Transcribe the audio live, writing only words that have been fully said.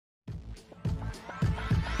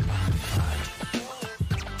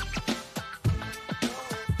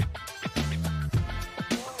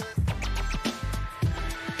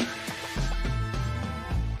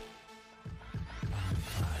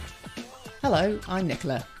Hello, I'm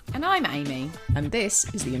Nicola. And I'm Amy. And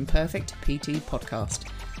this is the Imperfect PT Podcast.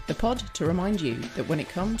 The pod to remind you that when it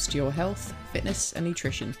comes to your health, fitness and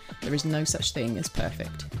nutrition, there is no such thing as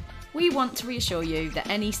perfect. We want to reassure you that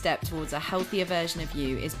any step towards a healthier version of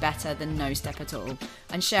you is better than no step at all,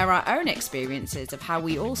 and share our own experiences of how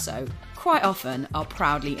we also, quite often, are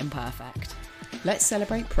proudly imperfect. Let's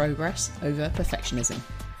celebrate progress over perfectionism.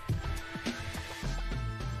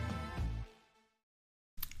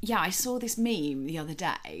 Yeah, I saw this meme the other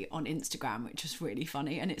day on Instagram, which was really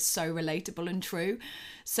funny, and it's so relatable and true.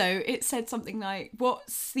 So it said something like,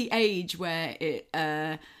 what's the age where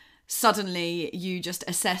suddenly you just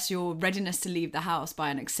assess your readiness to leave the house by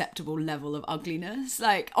an acceptable level of ugliness?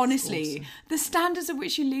 Like, honestly, awesome. The standards at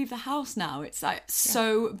which you leave the house now, it's like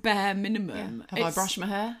so bare minimum. Yeah. Have I brushed my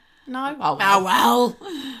hair? No.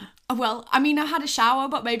 Well, I mean, I had a shower,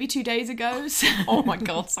 but maybe 2 days ago. So. Oh my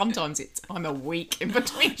God, sometimes I'm a week in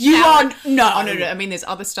between. You are no. Oh, no. I mean, there's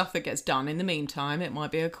other stuff that gets done in the meantime. It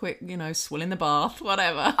might be a quick, swill in the bath,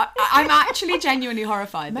 whatever. I'm actually genuinely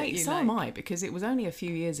horrified. Mate, so am I, because it was only a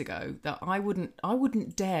few years ago that I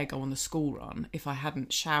wouldn't dare go on the school run if I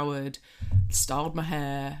hadn't showered, styled my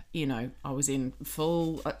hair. I was in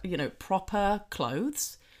full, proper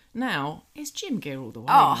clothes. Now, it's gym gear all the way.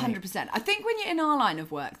 Oh, 100%. I think when you're in our line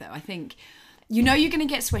of work, though, I think you're going to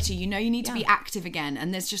get sweaty. You need to be active again.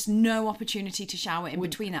 And there's just no opportunity to shower in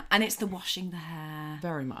between that. And it's the washing the hair.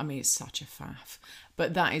 Very much. I mean, it's such a faff.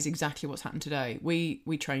 But that is exactly what's happened today. We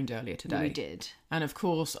trained earlier today. We did. And of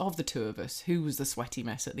course, of the two of us, who was the sweaty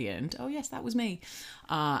mess at the end? Oh, yes, that was me.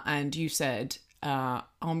 And you said,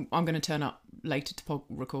 I'm going to turn up later to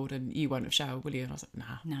record and you won't have showered, will you? And I was like,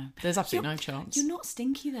 no. There's absolutely no chance. You're not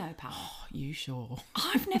stinky though, pal. Oh, you sure?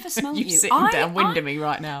 I've never smelled you. You're sitting downwind of me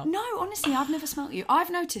right now. No, honestly, I've never smelled you.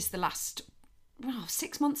 I've noticed the last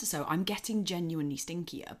 6 months or so, I'm getting genuinely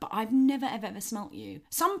stinkier, but I've never, ever smelt you.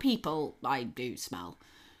 Some people I do smell.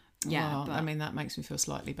 Yeah, well, but... I mean, that makes me feel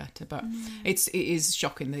slightly better, but it is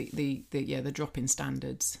shocking, the drop in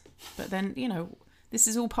standards. But then, this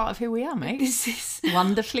is all part of who we are, mate. This is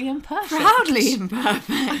wonderfully imperfect. Proudly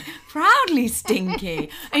imperfect. Proudly stinky.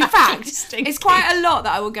 In fact, it's quite a lot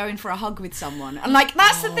that I will go in for a hug with someone. And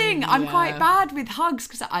that's the thing. I'm quite bad with hugs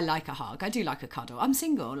because I like a hug. I do like a cuddle. I'm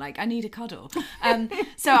single. I need a cuddle.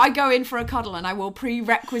 So I go in for a cuddle and I will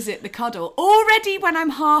prerequisite the cuddle already when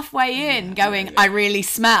I'm halfway in I really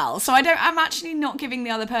smell. So I'm actually not giving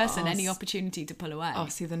the other person any opportunity to pull away. Oh,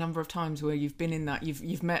 see the number of times where you've been in that,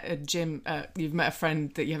 you've met a gym, you've met a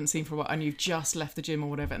friend that you haven't seen for a while and you've just left the gym or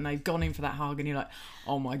whatever and they've gone in for that hug and you're like,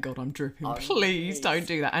 oh my God, I'm dripping, please don't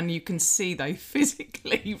do that. And you can see they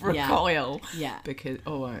physically recoil. Yeah. Because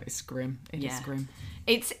it's grim. It is grim.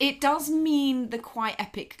 It does mean the quite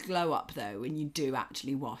epic glow up though when you do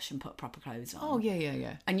actually wash and put proper clothes on. Oh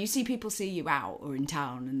yeah. And you see people see you out or in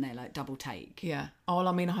town and they double take. Yeah. Oh,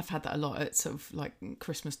 I mean, I've had that a lot at sort of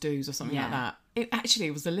Christmas do's or something like that.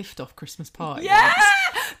 It was the lift off Christmas party. Yeah.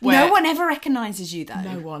 No one ever recognises you though.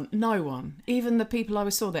 No one. Even the people I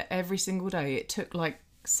saw there every single day, it took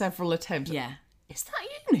several attempts. Yeah. Is that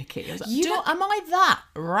you, Nikki? I was like, am I that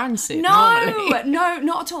rancid? No,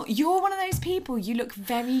 not at all. You're one of those people, you look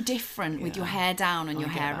very different with your hair down and your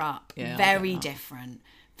hair up. Yeah, very different.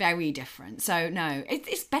 Very different. So, no,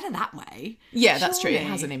 it's better that way. Yeah, that's true. It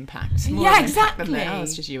has an impact. Exactly.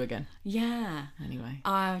 It's just you again. Yeah. Anyway.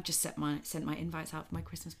 I just sent my invites out for my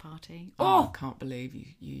Christmas party. Oh, I can't believe you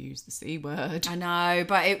used the C word. I know,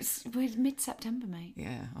 but we're mid-September, mate.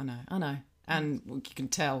 Yeah, I know. And you can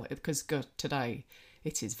tell, because today,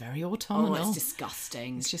 it is very autumnal. Oh, it's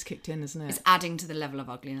disgusting. It's just kicked in, isn't it? It's adding to the level of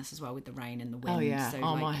ugliness as well with the rain and the wind. Oh, yeah. So,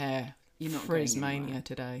 my hair. You're not frizz mania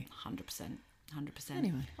today. 100%.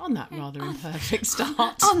 Anyway, on that rather imperfect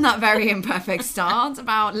start. On that very imperfect start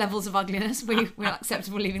about levels of ugliness we're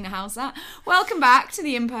acceptable leaving the house at. Welcome back to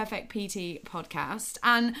the Imperfect PT podcast.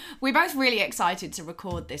 And we're both really excited to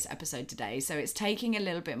record this episode today. So it's taking a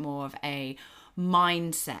little bit more of a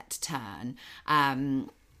mindset turn.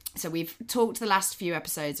 So we've talked the last few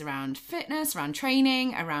episodes around fitness, around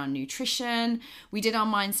training, around nutrition. We did our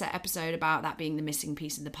mindset episode about that being the missing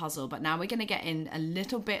piece of the puzzle, but now we're going to get in a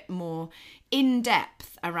little bit more in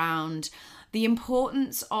depth around the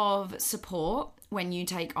importance of support when you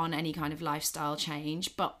take on any kind of lifestyle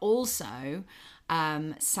change, but also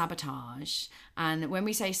sabotage. And when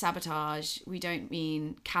we say sabotage, we don't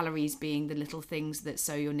mean calories being the little things that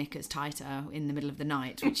sew your knickers tighter in the middle of the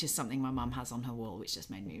night, which is something my mum has on her wall, which just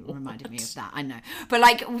reminded me of that. I know.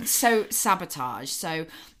 But so sabotage. So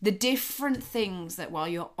the different things that while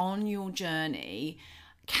you're on your journey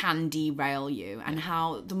can derail you, and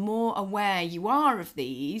how the more aware you are of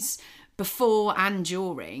these, before and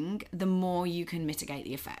during, the more you can mitigate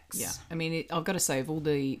the effects. Yeah, I mean, I've got to say, of all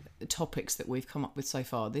the topics that we've come up with so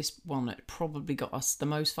far, this one probably got us the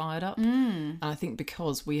most fired up. And I think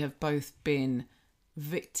because we have both been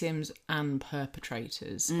victims and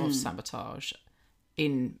perpetrators of sabotage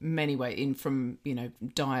in many ways, from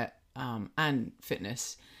diet and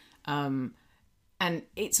fitness, and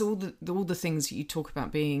it's all the things you talk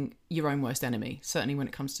about being your own worst enemy. Certainly, when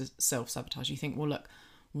it comes to self-sabotage, you think, well, look,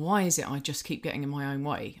 why is it I just keep getting in my own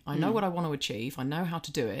way? I know what I want to achieve, I know how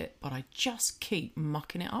to do it, but I just keep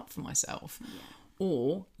mucking it up for myself.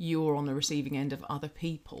 Or you're on the receiving end of other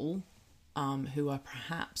people who are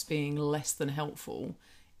perhaps being less than helpful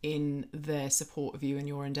in their support of you and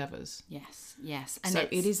your endeavours. Yes. And so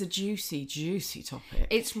it is a juicy topic.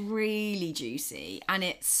 It's really juicy, and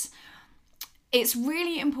it's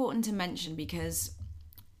really important to mention, because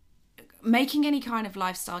making any kind of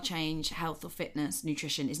lifestyle change, health or fitness,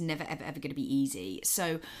 nutrition, is never, ever, ever going to be easy.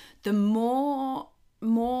 So the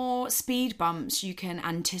more speed bumps you can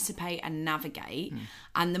anticipate and navigate,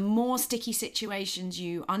 and the more sticky situations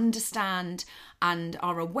you understand and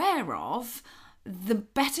are aware of, the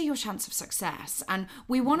better your chance of success. And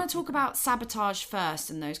we want to talk about sabotage first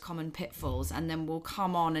and those common pitfalls, and then we'll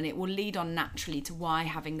come on and it will lead on naturally to why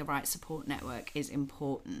having the right support network is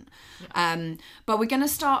important. But we're going to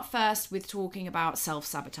start first with talking about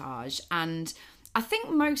self-sabotage. And I think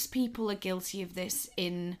most people are guilty of this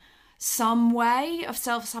in some way, of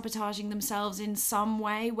self-sabotaging themselves in some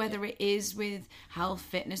way, whether it is with health,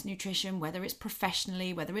 fitness, nutrition, whether it's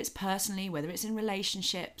professionally, whether it's personally, whether it's in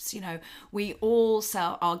relationships. We all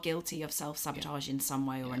are guilty of self-sabotage in some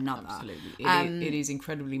way or another. Absolutely. It is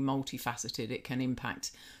incredibly multifaceted. It can impact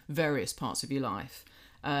various parts of your life.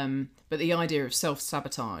 But the idea of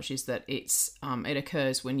self-sabotage is that it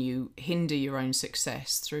occurs when you hinder your own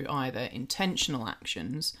success through either intentional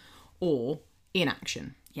actions or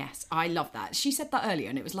inaction. Yes, I love that. She said that earlier,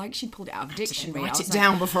 and it was like she pulled it out of a dictionary. Write it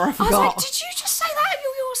down before I forgot. I was like, did you just say that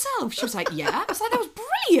yourself? She was like, yeah. I was like, that was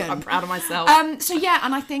brilliant. I'm proud of myself. And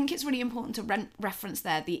I think it's really important to reference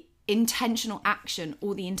there the intentional action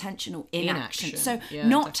or the intentional inaction. So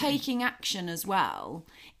not taking action as well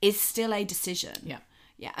is still a decision.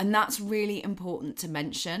 Yeah, and that's really important to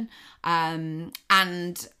mention.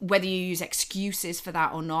 And whether you use excuses for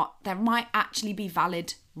that or not, there might actually be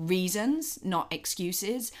valid reasons, not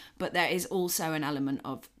excuses, but there is also an element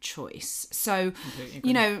of choice. So,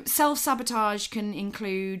 self-sabotage can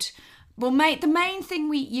include... Well, the main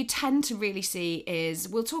thing you tend to really see is,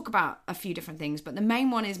 we'll talk about a few different things, but the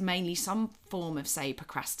main one is mainly some form of, say,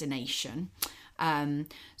 procrastination.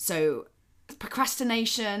 So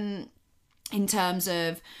procrastination in terms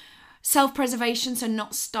of self-preservation, so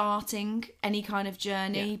not starting any kind of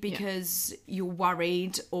journey because you're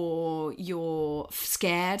worried or you're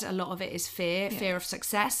scared. A lot of it is fear of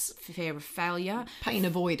success, fear of failure. Pain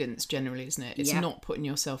avoidance generally, isn't it? It's not putting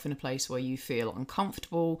yourself in a place where you feel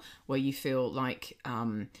uncomfortable, where you feel like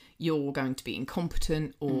you're going to be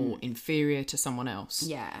incompetent or inferior to someone else.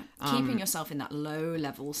 Yeah, keeping yourself in that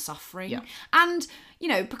low-level suffering. Yeah. And,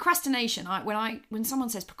 procrastination, when someone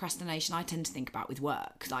says procrastination, I tend to think about with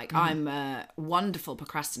work. Like, I'm a wonderful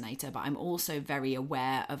procrastinator, but I'm also very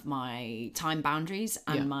aware of my time boundaries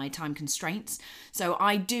and my time constraints. So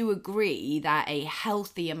I do agree that a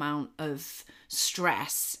healthy amount of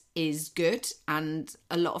stress is good, and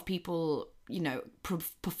a lot of people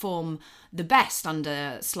perform the best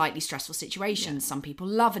under slightly stressful situations. Some people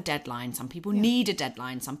love a deadline, some people need a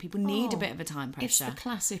deadline, some people need a bit of a time pressure. It's the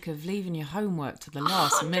classic of leaving your homework to the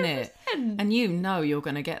last 100%. Minute, and you're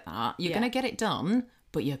going to get that. You're going to get it done,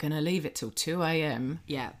 but you're going to leave it till 2 a.m.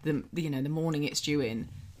 The morning it's due in.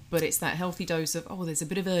 But it's that healthy dose of, there's a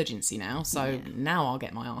bit of urgency now, so now I'll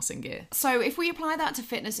get my arse in gear. So if we apply that to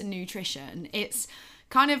fitness and nutrition, it's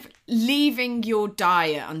kind of leaving your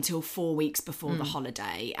diet until 4 weeks before the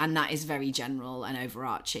holiday, and that is very general and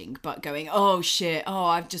overarching, but going,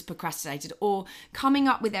 I've just procrastinated, or coming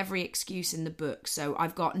up with every excuse in the book. So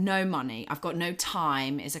I've got no money, I've got no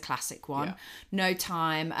time is a classic one. No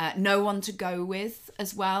time, no one to go with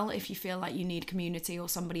as well, if you feel like you need community or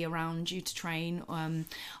somebody around you to train,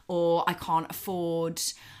 or I can't afford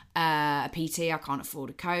a PT, I can't afford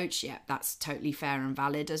a coach. That's totally fair and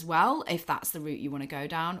valid as well, if that's the route you want to go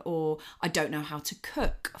down. Or I don't know how to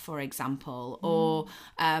cook, for example, or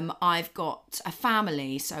I've got a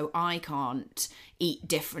family, so I can't eat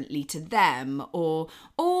differently to them, or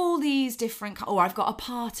all these different, or I've got a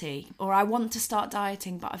party, or I want to start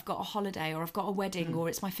dieting but I've got a holiday, or I've got a wedding, or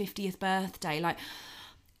it's my 50th birthday. Like,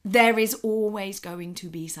 there is always going to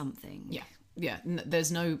be something.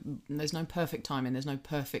 there's no perfect timing. There's no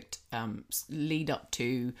perfect lead up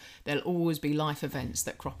to. There'll always be life events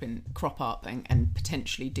that crop up and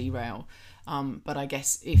potentially derail. But I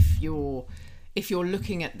guess if you're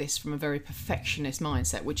looking at this from a very perfectionist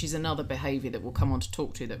mindset, which is another behaviour that we'll come on to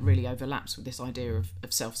talk to that really overlaps with this idea of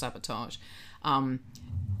self-sabotage,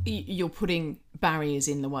 you're putting barriers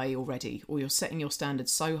in the way already, or you're setting your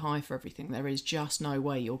standards so high for everything, there is just no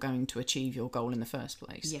way you're going to achieve your goal in the first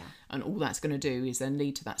place. Yeah. And all that's going to do is then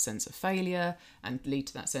lead to that sense of failure and lead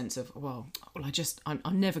to that sense of,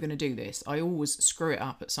 I'm never going to do this. I always screw it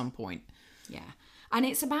up at some point. Yeah. And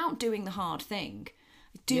it's about doing the hard thing.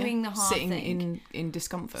 The hard thing. Sitting in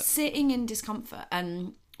discomfort. Sitting in discomfort.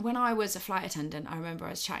 And when I was a flight attendant, I remember I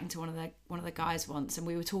was chatting to one of the guys once, and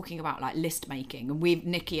we were talking about like list making, and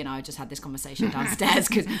Nikki and I just had this conversation downstairs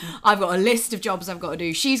because I've got a list of jobs I've got to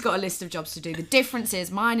do. She's got a list of jobs to do. The difference is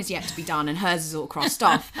mine is yet to be done and hers is all crossed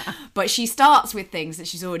off. But she starts with things that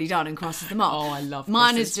she's already done and crosses them off. Oh, I love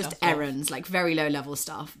mine is just errands, like very low level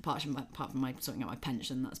stuff. Apart from my sorting out my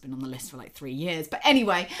pension, that's been on the list for like 3 years. But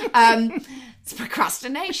anyway, it's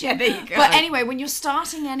procrastination. Yeah, there you go. But anyway, when you're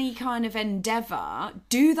starting any kind of endeavour,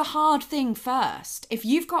 do the hard thing first. If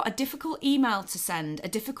you've got a difficult email to send, a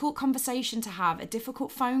difficult conversation to have, a difficult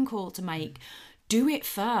phone call to make, do it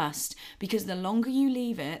first, because the longer you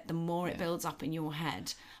leave it, the more it builds up in your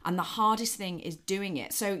head. And the hardest thing is doing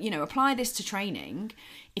it. So, apply this to training.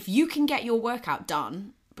 If you can get your workout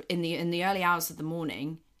done in the early hours of the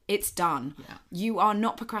morning, it's done. Yeah. You are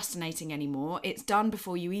not procrastinating anymore. It's done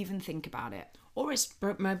before you even think about it. Or it's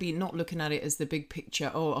maybe not looking at it as the big picture.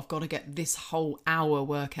 Oh, I've got to get this whole hour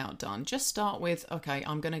workout done. Just start with, okay,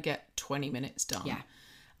 I'm going to get 20 minutes done. Yeah.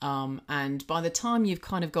 And by the time you've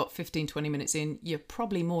kind of got 15, 20 minutes in, you're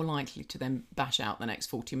probably more likely to then bash out the next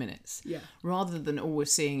 40 minutes. Yeah. Rather than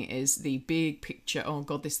always seeing it as the big picture, oh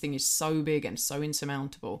God, this thing is so big and so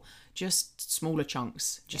insurmountable. Just smaller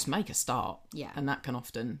chunks. Just make a start. Yeah. And that can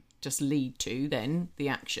often just lead to then the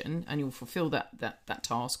action, and you'll fulfill that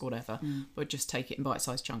task or whatever, but just take it in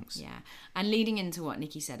bite-sized chunks. Yeah. And leading into what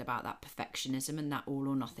Nikki said about that perfectionism and that all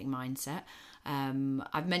or nothing mindset,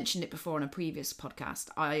 I've mentioned it before on a previous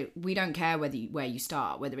podcast. We don't care where you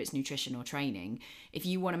start, whether it's nutrition or training. If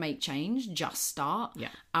you want to make change, just start. Yeah.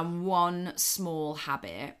 And one small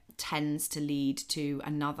habit tends to lead to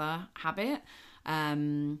another habit.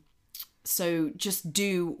 So just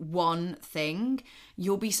do one thing.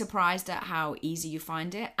 You'll be surprised at how easy you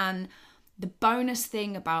find it. And the bonus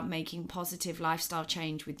thing about making positive lifestyle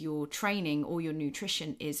change with your training or your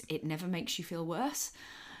nutrition is it never makes you feel worse.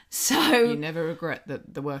 So you never regret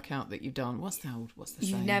the workout that you've done. What's the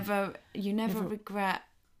saying? You never regret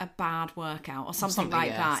a bad workout or something like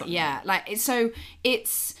that. Something.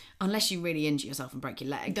 It's unless you really injure yourself and break your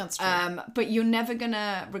leg. That's true. But you're never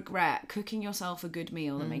gonna regret cooking yourself a good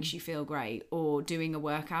meal that makes you feel great, or doing a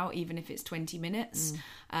workout, even if it's 20 minutes.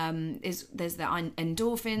 There's the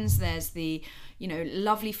endorphins. There's the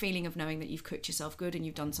lovely feeling of knowing that you've cooked yourself good and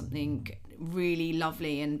you've done something really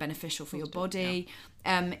lovely and beneficial for your body.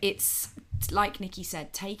 Yeah. It's like Nikki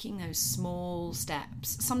said, taking those small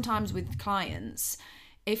steps. Sometimes with clients,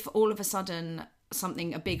 if all of a sudden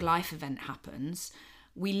a big life event happens,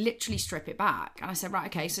 we literally strip it back. And I said, right,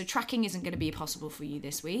 okay, so tracking isn't going to be possible for you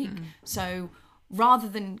this week. So rather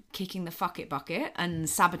than kicking the fuck it bucket and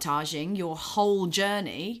sabotaging your whole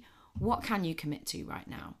journey, what can you commit to right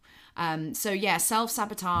now?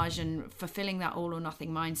 Self-sabotage and fulfilling that all or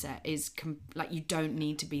nothing mindset is you don't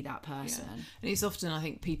need to be that person. Yeah. And it's often, I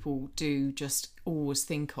think, people do just always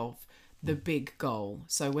think of the big goal.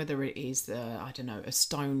 So whether it is a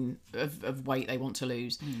stone of weight they want to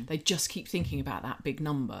lose, they just keep thinking about that big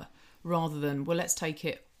number rather than, well, let's take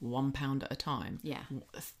it 1 pound at a time. Yeah.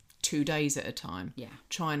 2 days at a time. Yeah.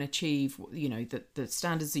 Try and achieve, the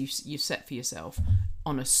standards you've set for yourself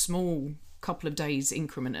on a small couple of days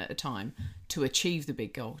increment at a time to achieve the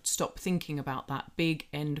big goal. Stop thinking about that big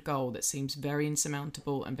end goal that seems very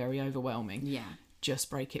insurmountable and very overwhelming. Yeah. Just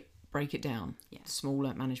break it down. Yeah.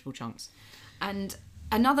 Smaller, manageable chunks. And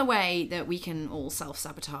another way that we can all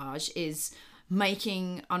self-sabotage is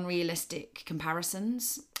making unrealistic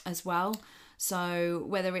comparisons as well. So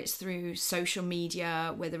whether it's through social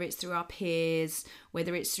media, whether it's through our peers,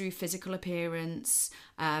 whether it's through physical appearance,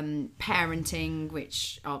 parenting,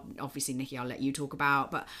 which obviously, Nikki, I'll let you talk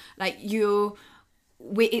about, but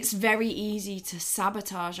it's very easy to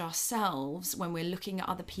sabotage ourselves when we're looking at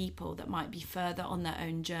other people that might be further on their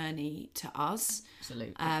own journey to us.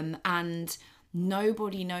 Absolutely. And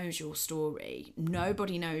nobody knows your story.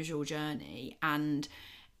 Nobody knows your journey. And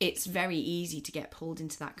it's very easy to get pulled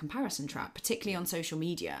into that comparison trap, particularly on social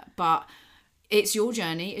media. But it's your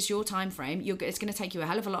journey, it's your time frame. It's going to take you a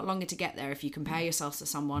hell of a lot longer to get there if you compare yourself to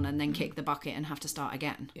someone and then kick the bucket and have to start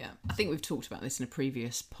again. Yeah, I think we've talked about this in a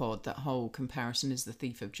previous pod, that whole comparison is the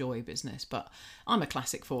thief of joy business, but I'm a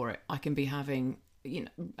classic for it. I can be having, you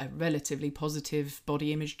know, a relatively positive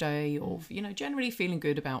body image day, or, you know, generally feeling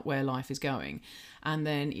good about where life is going. And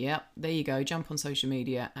then, there you go, jump on social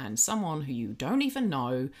media and someone who you don't even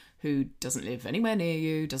know, who doesn't live anywhere near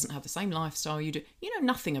you, doesn't have the same lifestyle you do, you know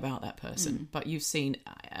nothing about that person, but you've seen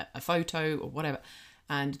a photo or whatever,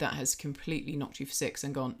 and that has completely knocked you for six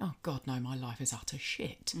and gone, oh God, no, my life is utter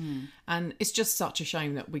shit. And it's just such a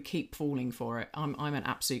shame that we keep falling for it. I'm an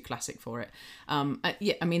absolute classic for it. I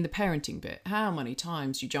mean, the parenting bit, how many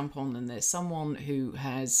times you jump on and there's someone who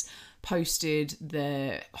has posted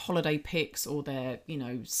their holiday pics, or their, you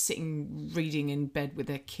know, sitting reading in bed with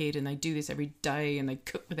their kid, and they do this every day, and they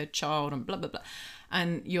cook with their child and blah blah blah,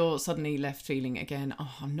 and you're suddenly left feeling again,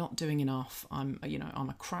 oh, I'm not doing enough, I'm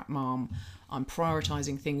a crap mom, I'm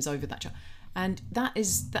prioritizing things over that child. And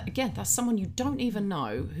that's someone you don't even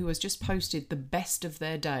know, who has just posted the best of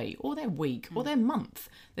their day or their week or their month.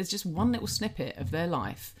 There's just one little snippet of their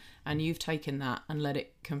life, and you've taken that and let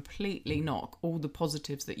it completely knock all the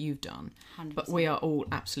positives that you've done. 100%. But we are all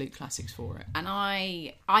absolute classics for it. And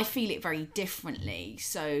I feel it very differently.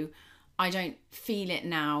 So I don't feel it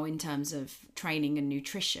now in terms of training and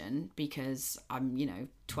nutrition, because I'm,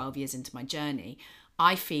 12 years into my journey.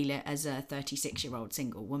 I feel it as a 36-year-old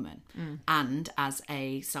single woman and as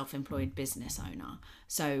a self-employed business owner.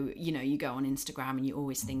 So, you go on Instagram and you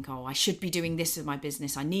always think, oh, I should be doing this with my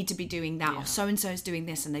business. I need to be doing that. Or so-and-so is doing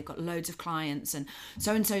this and they've got loads of clients, and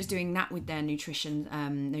so-and-so is doing that with their nutrition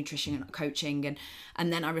and coaching.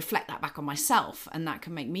 And then I reflect that back on myself, and that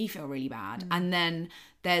can make me feel really bad. And then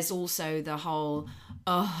there's also the whole,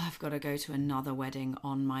 oh, I've got to go to another wedding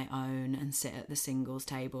on my own and sit at the singles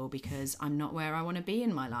table because I'm not where I want to be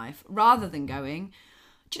in my life. Rather than going,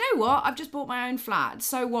 do you know what? I've just bought my own flat.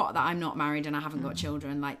 So what that I'm not married and I haven't got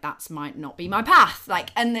children? Like, that's might not be my path.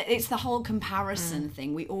 Like, and it's the whole comparison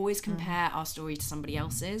thing. We always compare our story to somebody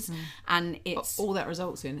else's. And it's... all that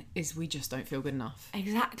results in is we just don't feel good enough.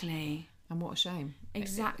 Exactly. And what a shame.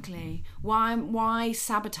 Exactly. Why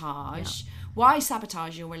sabotage? Yeah. Why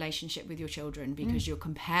sabotage your relationship with your children? Because you're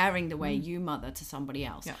comparing the way you mother to somebody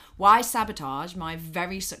else. Yeah. Why sabotage my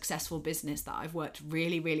very successful business that I've worked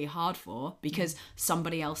really, really hard for because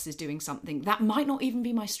somebody else is doing something that might not even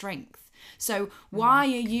be my strength? So why are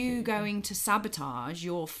you going to sabotage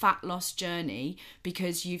your fat loss journey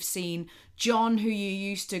because you've seen John, who you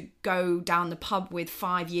used to go down the pub with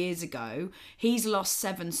 5 years ago? He's lost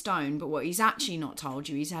 7 stone, but what he's actually not told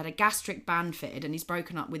you, he's had a gastric band fitted and he's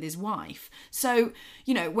broken up with his wife. So,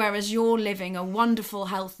 whereas you're living a wonderful,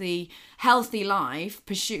 healthy life,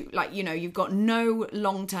 you've got no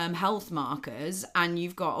long-term health markers and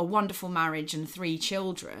you've got a wonderful marriage and 3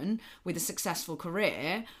 children with a successful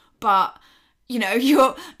career, but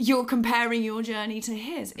you're comparing your journey to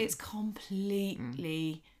his. It's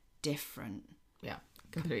completely different. Yeah,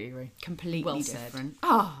 completely agree. Completely well different. Said.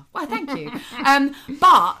 Oh, well, thank you.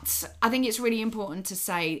 But I think it's really important to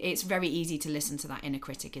say it's very easy to listen to that inner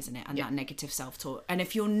critic, isn't it? And that negative self-talk. And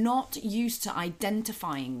if you're not used to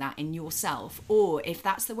identifying that in yourself, or if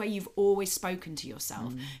that's the way you've always spoken to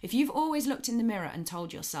yourself, if you've always looked in the mirror and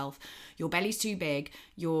told yourself your belly's too big,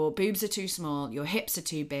 your boobs are too small, your hips are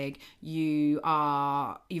too big, you've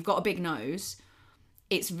got a big nose,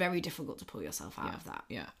 it's very difficult to pull yourself out of that.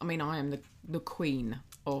 Yeah. I mean, I am the queen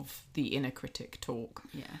of the inner critic talk.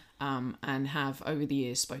 Yeah. And have over the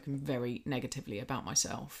years spoken very negatively about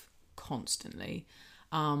myself constantly.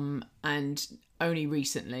 And only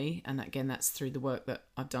recently, and again, that's through the work that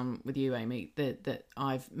I've done with you, Amy, that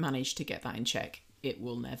I've managed to get that in check. It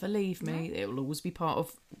will never leave me. No. It will always be part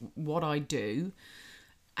of what I do.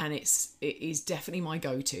 And it is definitely my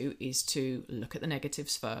go-to is to look at the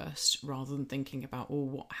negatives first rather than thinking about, oh,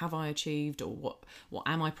 what have I achieved or what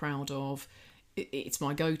am I proud of? It's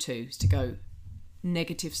my go-to is to go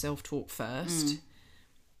negative self-talk first,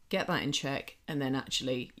 get that in check, and then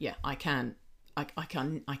actually, I can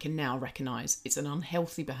now recognise it's an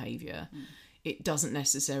unhealthy behaviour. It doesn't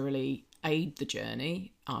necessarily aid the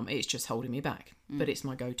journey. It's just holding me back, but it's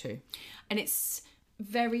my go-to. And it's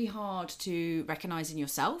very hard to recognise in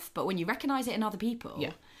yourself, but when you recognise it in other people,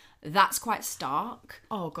 that's quite stark.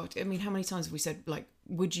 Oh God, I mean, how many times have we said, like,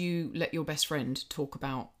 would you let your best friend talk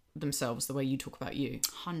about themselves the way you talk about you?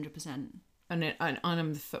 100%. And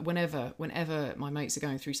I'm whenever my mates are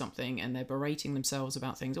going through something and they're berating themselves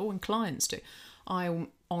about things, or when clients do, I'm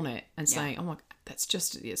on it and saying, oh my,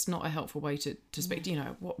 it's not a helpful way to speak.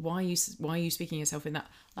 Why are you speaking yourself in that?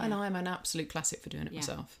 And I'm an absolute classic for doing it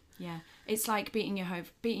myself. Yeah. It's like beating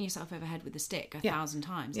yourself over the head with a stick 1,000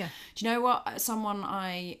 times. Yeah. Do you know what? It's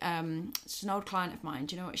an old client of mine.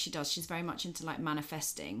 Do you know what she does? She's very much into like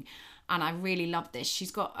manifesting. And I really love this.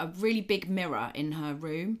 She's got a really big mirror in her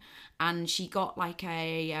room, and she got like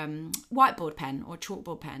a whiteboard pen or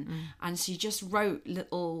chalkboard pen, and she just wrote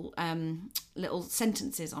little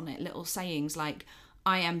sentences on it, little sayings like,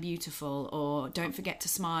 I am beautiful, or don't forget to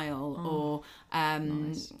smile, or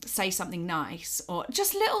nice. Say something nice, or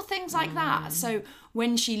just little things like that. So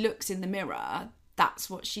when she looks in the mirror, that's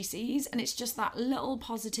what she sees. And it's just that little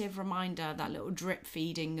positive reminder, that little drip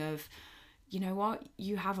feeding of, you know what,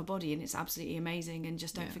 you have a body and it's absolutely amazing, and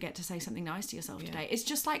just don't forget to say something nice to yourself today. It's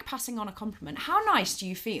just like passing on a compliment. How nice do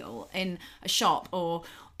you feel in a shop or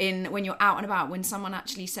when you're out and about, when someone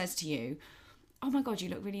actually says to you, oh my God, you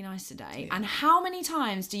look really nice today. And how many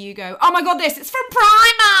times do you go, oh my God, it's from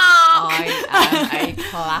Primark? I am a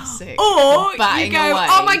classic. Or you go, away.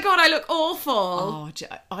 oh my God, I look awful. Oh,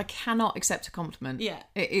 I cannot accept a compliment. Yeah.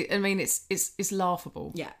 I mean, it's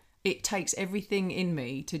laughable. Yeah. It takes everything in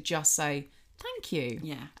me to just say, thank you.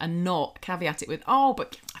 Yeah. And not caveat it with, oh,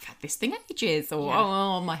 but I've had this thing ages, or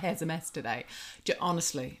oh, my hair's a mess today.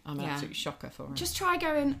 Honestly, I'm an absolute shocker for her. Just try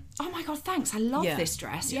going, oh my God, thanks, I love this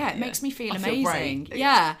dress. Yeah, it makes me feel I amazing. Feel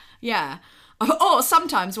great. Yeah. Or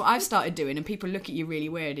sometimes what I've started doing, and people look at you really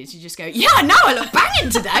weird, is you just go, yeah, I know, I look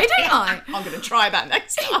banging today, don't I? I'm going to try that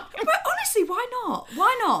next time. But honestly, why not?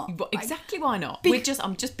 Why not? But exactly why not?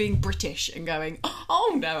 I'm just being British and going,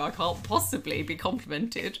 oh no, I can't possibly be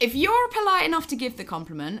complimented. If you're polite enough to give the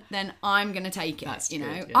compliment, then I'm going to take it. That's you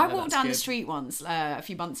know. good. I walked down the street once a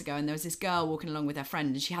few months ago, and there was this girl walking along with her friend,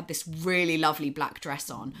 and she had this really lovely black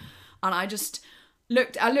dress on, and I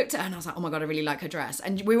looked at her and I was like, oh my God, I really like her dress.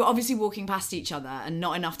 And we were obviously walking past each other and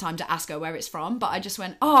not enough time to ask her where it's from, but I just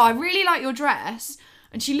went, oh, I really like your dress.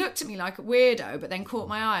 And she looked at me like a weirdo, but then caught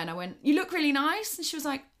my eye, and I went, you look really nice. And she was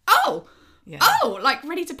like, oh, like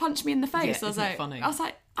ready to punch me in the face. Yeah, I was like, funny? I was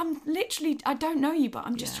like, I don't know you, but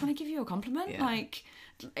I'm just trying to give you a compliment. Yeah. Like,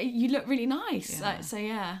 you look really nice. Yeah. Like, so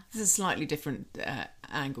yeah. There's a slightly different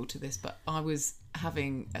angle to this, but I was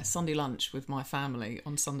having a Sunday lunch with my family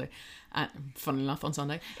on Sunday, funnily enough on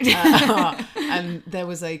Sunday, and there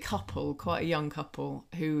was a couple, quite a young couple,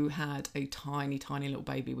 who had a tiny little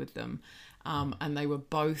baby with them, and they were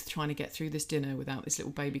both trying to get through this dinner without this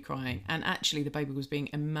little baby crying, and actually the baby was being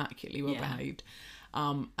immaculately well behaved.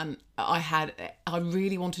 And I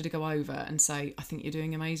really wanted to go over and say, I think you're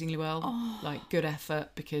doing amazingly well, like good effort,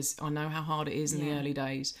 because I know how hard it is in the early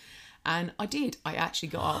days. And I did. I actually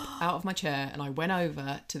got up out of my chair and I went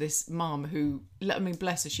over to this mum who, I mean,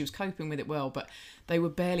 bless her, she was coping with it well, but they were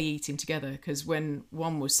barely eating together because when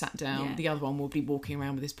one was sat down, the other one would be walking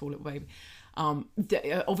around with this poor little baby.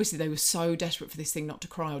 Obviously they were so desperate for this thing not to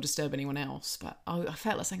cry or disturb anyone else, but I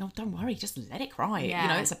felt like saying, oh, don't worry, just let it cry. You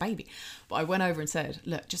know, it's a baby. But I went over and said,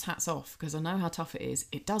 look, just hats off, because I know how tough it is.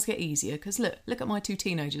 It does get easier, because look at my two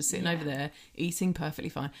teenagers sitting over there eating perfectly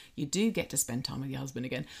fine. You do get to spend time with your husband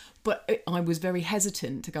again. But I was very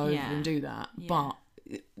hesitant to go over and do that. But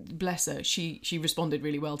bless her, she responded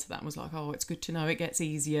really well to that and was like, oh, it's good to know it gets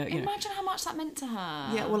easier. Imagine how much that meant to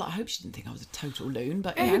her. Yeah, well, I hope she didn't think I was a total loon,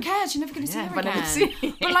 but who cares? You're never going to see her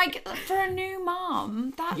again. But like, for a new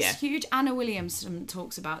mum, that's huge. Anna Williamson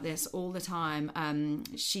talks about this all the time.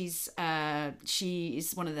 She's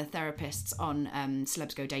one of the therapists on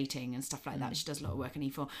Celebs Go Dating and stuff like that. She does a lot of work on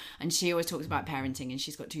E4, and she always talks about parenting, and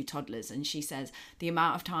she's got 2 toddlers, and she says the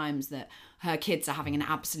amount of times that her kids are having an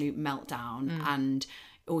absolute meltdown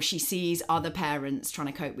or she sees other parents trying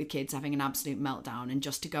to cope with kids having an absolute meltdown, and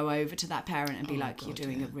just to go over to that parent and be you're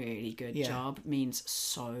doing a really good job means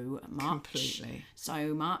so much. Completely.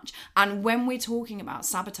 So much. And when we're talking about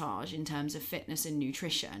sabotage in terms of fitness and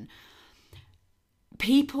nutrition,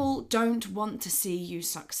 people don't want to see you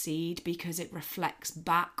succeed because it reflects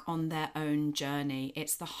back on their own journey.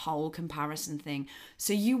 It's the whole comparison thing.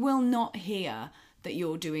 So you will not hear that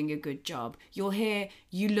you're doing a good job. You'll hear,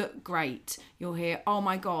 you look great. You'll hear, oh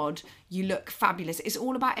my God, you look fabulous. It's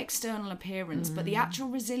all about external appearance, but the actual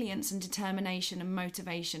resilience and determination and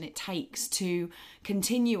motivation it takes to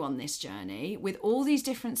continue on this journey with all these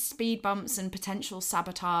different speed bumps and potential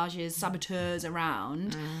saboteurs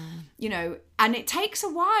around, and it takes a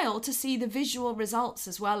while to see the visual results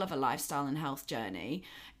as well of a lifestyle and health journey.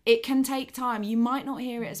 It can take time. You might not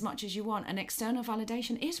hear it as much as you want. And external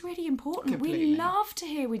validation is really important. Completely. We love to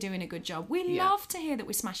hear we're doing a good job. We love to hear that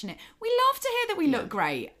we're smashing it. We love to hear that we look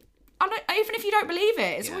great. Even if you don't believe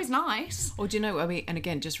it, it's always nice. Or do you know, I mean, and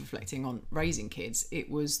again, just reflecting on raising kids, it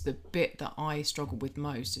was the bit that I struggled with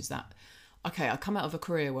most, is that okay, I come out of a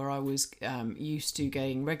career where I was used to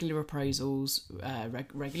getting regular appraisals,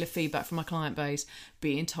 regular feedback from my client base,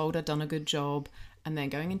 being told I'd done a good job, and then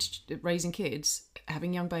going into raising kids,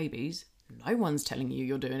 having young babies. No one's telling you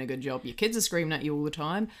you're doing a good job. Your kids are screaming at you all the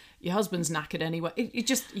time. Your husband's knackered anyway.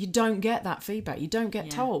 You don't get that feedback. You don't get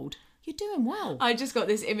told. You're doing well. I just got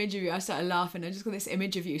this image of you. I started laughing. I just got this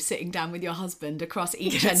image of you sitting down with your husband across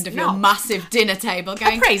each end of your massive dinner table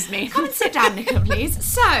going, praise me. Come and sit down, Nicola, please.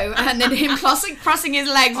 So, and then him crossing his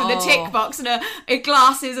legs with a tick box and a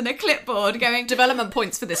glasses and a clipboard going, development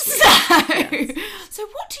points for this week. So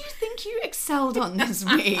what do you think you excelled on this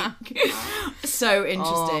week? So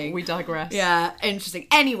interesting. We digress. Yeah, interesting.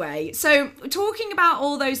 Anyway, so talking about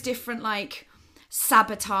all those different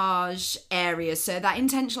sabotage areas, so that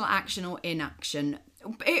intentional action or inaction,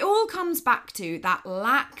 it all comes back to that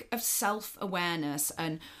lack of self-awareness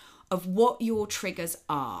and of what your triggers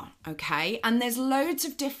are, okay? And there's loads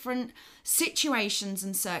of different situations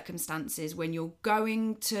and circumstances when you're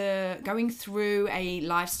going through a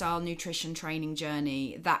lifestyle nutrition training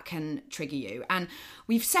journey that can trigger you, and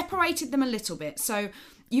we've separated them a little bit. So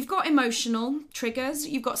you've got emotional triggers,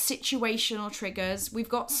 you've got situational triggers, we've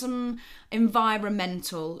got some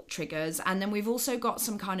environmental triggers, and then we've also got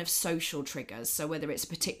some kind of social triggers. So whether it's a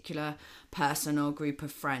particular person or group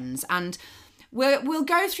of friends. And we'll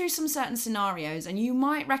go through some certain scenarios, and you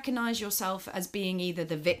might recognise yourself as being either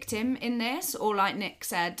the victim in this, or like Nick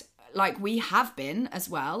said, like we have been as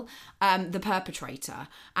well, the perpetrator.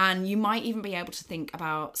 And you might even be able to think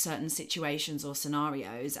about certain situations or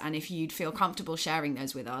scenarios, and if you'd feel comfortable sharing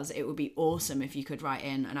those with us, it would be awesome if you could write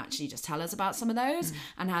in and actually just tell us about some of those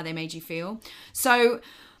and how they made you feel. So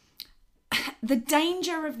the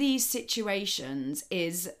danger of these situations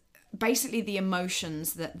is basically the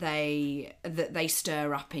emotions that they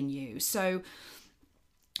stir up in you. So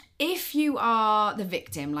if you are the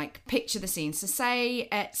victim, like picture the scene. So say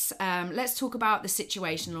it's, let's talk about the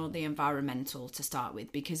situational or the environmental to start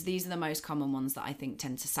with, because these are the most common ones that I think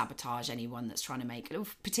tend to sabotage anyone that's trying to make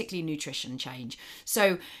particularly nutrition change.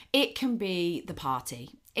 So it can be the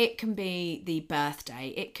party. It can be the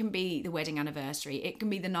birthday, it can be the wedding anniversary, it can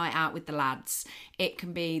be the night out with the lads, it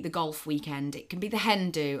can be the golf weekend, it can be the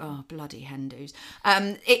hen do. Oh, bloody hen do's.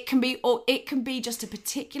 It can be just a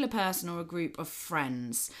particular person or a group of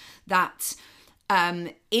friends that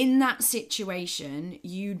in that situation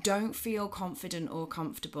you don't feel confident or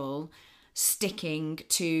comfortable sticking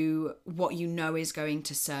to what you know is going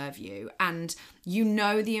to serve you, and you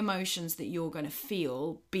know the emotions that you're going to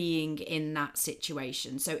feel being in that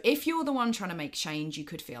situation. So if you're the one trying to make change, you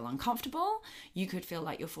could feel uncomfortable, you could feel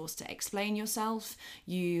like you're forced to explain yourself,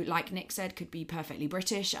 you, like Nick said, could be perfectly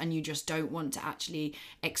British and you just don't want to actually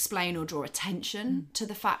explain or draw attention to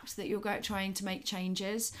the fact that you're trying to make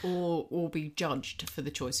changes, or be judged for the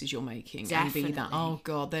choices you're making. Definitely. And be that, oh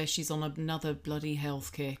god, there she's on another bloody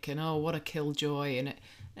health kick, and oh, what a killjoy, and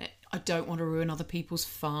I don't want to ruin other people's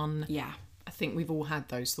fun. Yeah, I think we've all had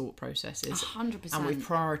those thought processes. 100%. And we've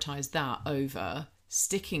prioritised that over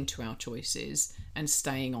sticking to our choices and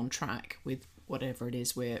staying on track with whatever it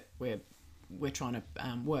is we're trying to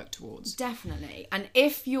work towards. Definitely. And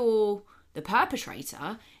if you're the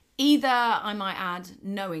perpetrator, either, I might add,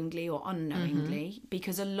 knowingly or unknowingly,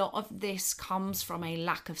 because a lot of this comes from a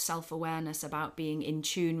lack of self-awareness about being in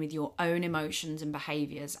tune with your own emotions and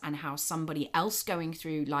behaviours and how somebody else going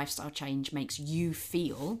through lifestyle change makes you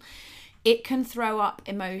feel. It can throw up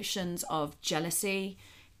emotions of jealousy,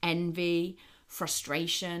 envy,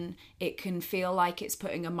 frustration. It can feel like it's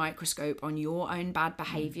putting a microscope on your own bad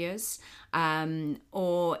behaviours.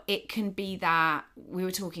 Or it can be that, we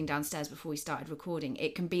were talking downstairs before we started recording,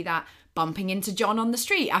 it can be that bumping into John on the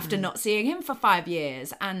street after not seeing him for 5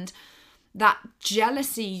 years, and that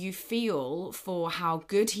jealousy you feel for how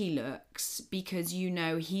good he looks because you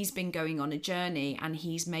know he's been going on a journey and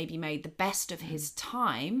he's maybe made the best of his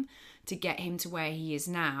time to get him to where he is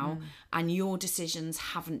now, and your decisions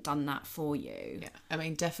haven't done that for you. Yeah, I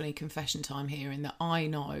mean, definitely confession time here, in that I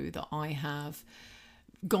know that I have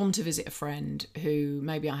gone to visit a friend who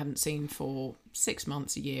maybe I haven't seen for 6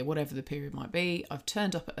 months, a year, whatever the period might be. I've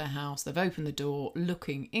turned up at their house, they've opened the door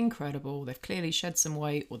looking incredible, they've clearly shed some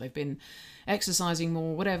weight or they've been exercising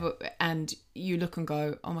more, whatever, and you look and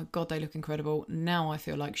go, oh my god, they look incredible. Now I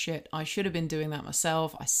feel like shit. I should have been doing that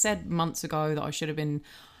myself. I said months ago that I should have been,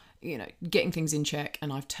 getting things in check,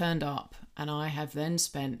 and I've turned up and I have then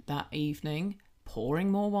spent that evening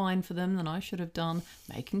pouring more wine for them than I should have done,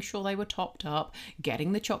 making sure they were topped up,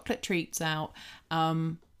 getting the chocolate treats out,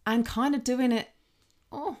 and kind of doing it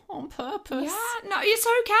on purpose. Yeah, no, it's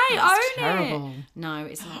okay. That's Own terrible. it. No,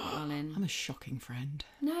 it's not, darling. I'm a shocking friend.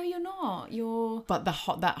 No, you're not. You're But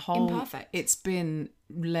that whole imperfect. It's been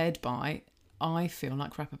led by, I feel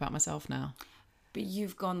like crap about myself now. But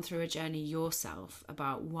you've gone through a journey yourself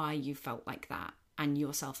about why you felt like that, and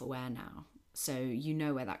you're self-aware now. So you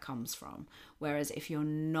know where that comes from. Whereas if you're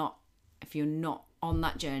not on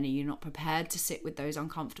that journey, you're not prepared to sit with those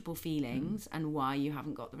uncomfortable feelings and why you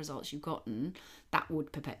haven't got the results you've gotten, that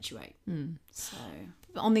would perpetuate. So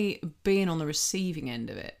Being on the receiving end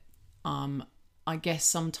of it, I guess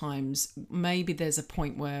sometimes maybe there's a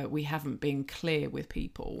point where we haven't been clear with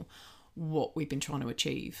people what we've been trying to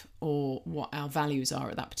achieve or what our values are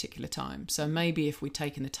at that particular time. So maybe if we'd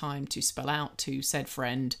taken the time to spell out to said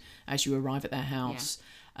friend as you arrive at their house,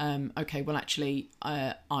 okay, well actually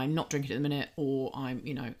I'm not drinking at the minute, or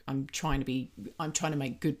I'm trying to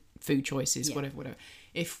make good food choices, whatever.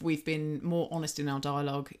 If we've been more honest in our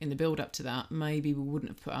dialogue in the build up to that, maybe we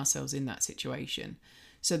wouldn't have put ourselves in that situation.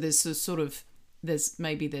 So there's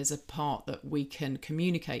a part that we can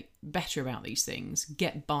communicate better about these things,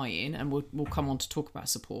 get buy-in, and we'll come on to talk about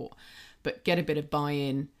support, but get a bit of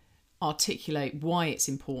buy-in, articulate why it's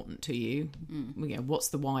important to you, what's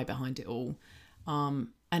the why behind it all, and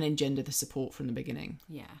engender the support from the beginning.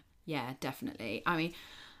 Yeah, definitely. I mean,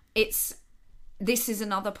 this is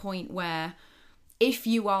another point where if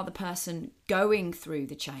you are the person going through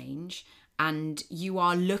the change and you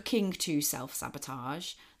are looking to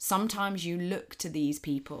self-sabotage, sometimes you look to these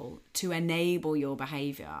people to enable your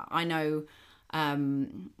behaviour. I know,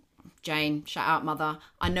 Jane, shout out mother,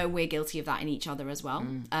 I know we're guilty of that in each other as well.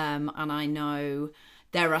 And I know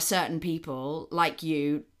there are certain people like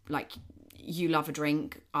you love a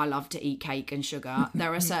drink, I love to eat cake and sugar.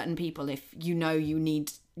 There are certain people, if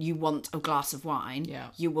you want a glass of wine,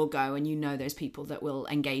 you will go, and you know those people that will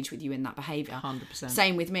engage with you in that behaviour. 100%.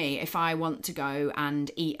 Same with me. If I want to go and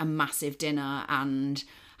eat a massive dinner and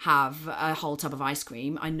have a whole tub of ice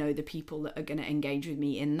cream, I know the people that are going to engage with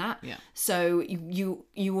me in that. So you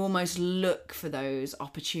almost look for those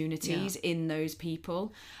opportunities in those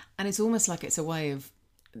people. And it's almost like it's a way of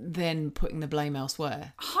then putting the blame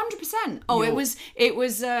elsewhere. 100%. Oh, it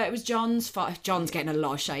was John's fault. John's getting a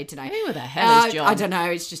lot of shade today. Who the hell is John? I don't know.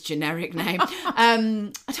 It's just generic name. I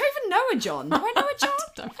don't even know a John. Do I know a John?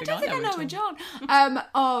 I don't think I know a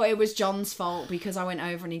John. It was John's fault because I went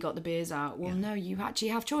over and he got the beers out. Well, no, you actually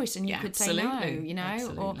have choice, and you could say no. You know,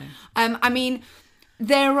 absolutely. Or I mean,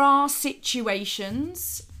 there are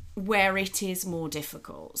situations where it is more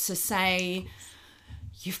difficult. So say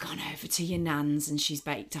you've gone over to your nan's and she's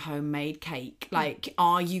baked a homemade cake. Like,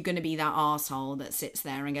 are you going to be that arsehole that sits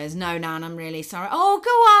there and goes, no, Nan, I'm really sorry. Oh,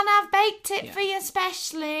 go on, I've baked it for you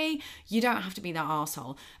specially. You don't have to be that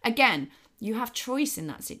arsehole. Again, you have choice in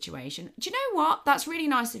that situation. Do you know what? That's really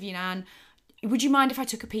nice of you, Nan. Would you mind if I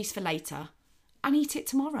took a piece for later and eat it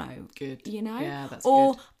tomorrow? Good. You know? Yeah, that's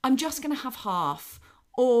or good. I'm just going to have half.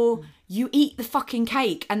 Or you eat the fucking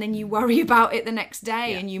cake and then you worry about it the next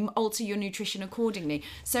day and you alter your nutrition accordingly.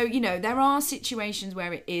 So, you know, there are situations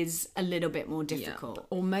where it is a little bit more difficult.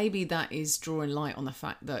 Yeah. Or maybe that is drawing light on the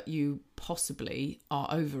fact that you possibly are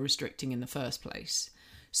over-restricting in the first place.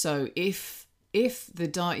 So if the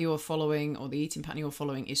diet you're following or the eating pattern you're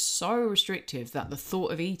following is so restrictive that the thought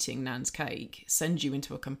of eating Nan's cake sends you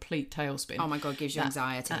into a complete tailspin. Oh my God, gives you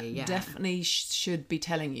anxiety. That definitely should be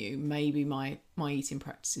telling you maybe my eating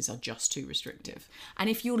practices are just too restrictive. And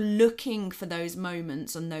if you're looking for those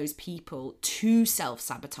moments and those people to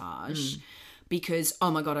self-sabotage because,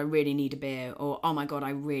 oh my God, I really need a beer, or oh my God,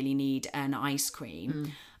 I really need an ice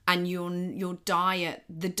cream, and your diet,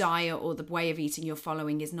 the diet or the way of eating you're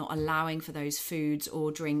following is not allowing for those foods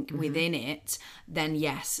or drink within it, then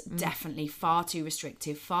yes, definitely far too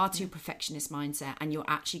restrictive, far too perfectionist mindset, and you're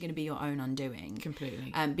actually going to be your own undoing.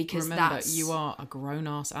 Completely. Because remember, you are a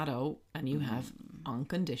grown-ass adult and you have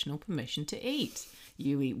unconditional permission to eat.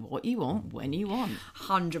 You eat what you want, when you want.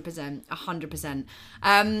 100%.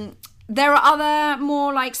 100%. There are other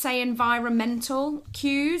more like, say, environmental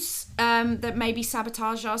cues that maybe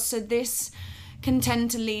sabotage us. So this can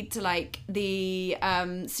tend to lead to like the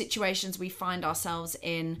situations we find ourselves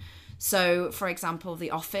in. So, for example,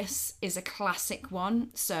 The Office is a classic one.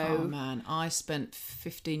 So, oh man, I spent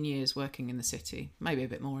 15 years working in the city, maybe a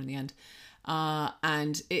bit more in the end.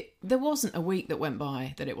 And there wasn't a week that went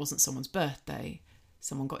by that it wasn't someone's birthday.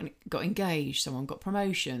 Someone got engaged, someone got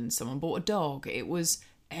promotion, someone bought a dog. It was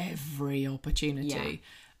every opportunity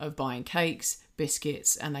of buying cakes,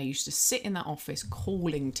 biscuits, and they used to sit in that office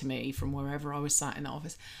calling to me from wherever I was sat in the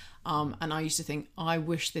office. And I used to think, I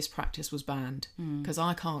wish this practice was banned because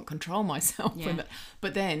I can't control myself.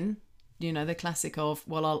 But then You know, the classic of,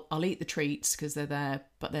 well, I'll eat the treats because they're there,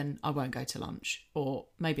 but then I won't go to lunch, or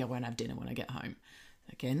maybe I won't have dinner when I get home.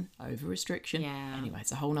 Again, over restriction. Yeah. Anyway,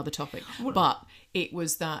 it's a whole nother topic. But it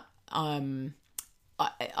was that I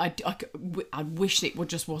wish it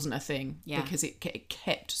just wasn't a thing, because it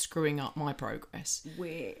kept screwing up my progress.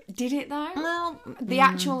 Did it though? Well, the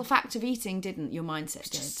actual fact of eating didn't. Your mindset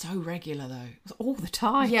did. Just so regular though, it was all the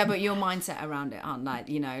time. Yeah, but your mindset around it, aren't like,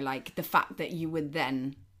 you know, like the fact that you would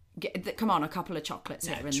then come on, a couple of chocolates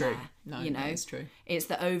here and true. there. No, you know, it's true. It's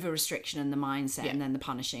the over restriction and the mindset, and then the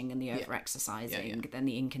punishing and the over exercising, then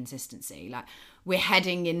the inconsistency. Like, we're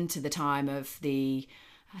heading into the time of the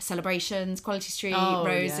celebrations, Quality Street,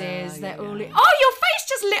 roses. They're all. Oh, your face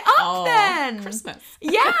just lit up then. Christmas.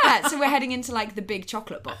 Yeah, so we're heading into like the big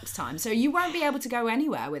chocolate box time. So you won't be able to go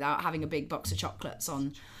anywhere without having a big box of chocolates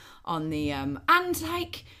on the and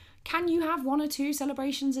like. Can you have 1 or 2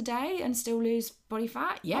 celebrations a day and still lose body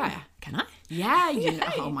fat? Yeah. Can I? Yeah. You know,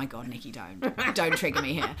 oh my God, Nikki, don't trigger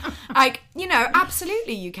me here. Like, you know,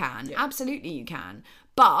 absolutely you can. Yeah. Absolutely you can.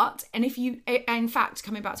 But, and if you, in fact,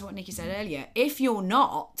 coming back to what Nikki said earlier, if you're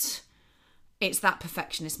not, it's that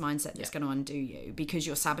perfectionist mindset that's going to undo you, because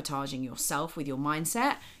you're sabotaging yourself with your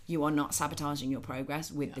mindset. You are not sabotaging your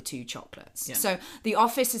progress with the 2 chocolates. Yeah. So the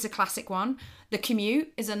office is a classic one. The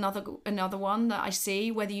commute is another one that I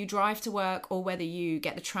see, whether you drive to work or whether you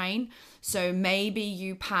get the train. So maybe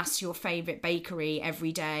you pass your favourite bakery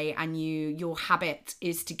every day, and your habit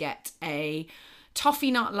is to get a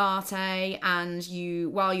toffee nut latte, and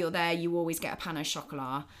while you're there you always get a pain au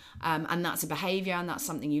chocolat, and that's a behaviour and that's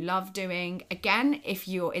something you love doing. Again, if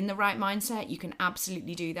you're in the right mindset, you can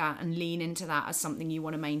absolutely do that and lean into that as something you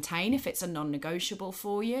want to maintain if it's a non-negotiable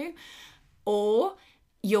for you, or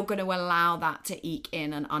you're going to allow that to eke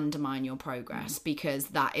in and undermine your progress, because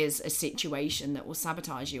that is a situation that will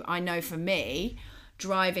sabotage you. I know for me,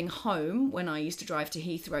 driving home, when I used to drive to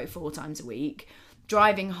Heathrow 4 times a week,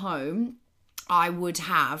 driving home, I would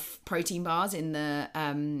have protein bars in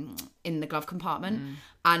the glove compartment.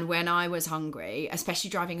 And when I was hungry,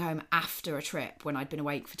 especially driving home after a trip when I'd been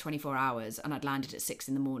awake for 24 hours and I'd landed at 6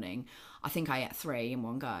 a.m, I think I ate 3 in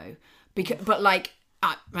one go. But like,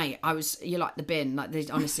 mate, you're like the bin. Like, there's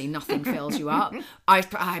honestly nothing fills you up. I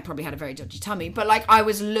probably had a very dodgy tummy, but like, I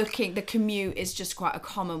was looking. The commute is just quite a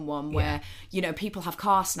common one where you know, people have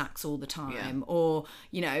car snacks all the time, or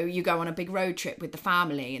you know, you go on a big road trip with the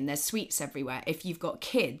family and there's sweets everywhere. If you've got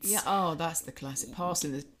kids, that's the classic,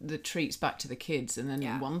 passing the treats back to the kids, and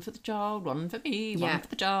then one for the child, one for me, one for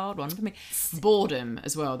the child, one for me. Boredom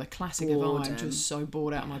as well. The classic of, I'm just so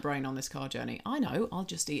bored out of my brain on this car journey. I know, I'll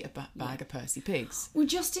just eat a bag of Percy Pigs. Well,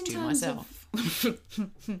 just in do terms myself.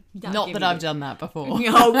 Not that I've done that before.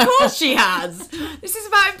 Oh, of course she has. This is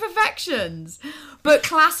about imperfections. But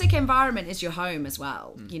classic environment is your home as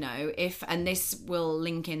well. You know, and this will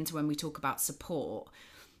link into when we talk about support.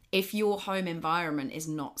 If your home environment is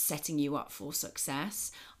not setting you up for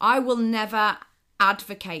success, I will never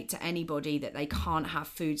advocate to anybody that they can't have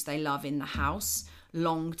foods they love in the house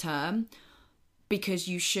long term. Because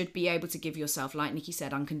you should be able to give yourself, like Nikki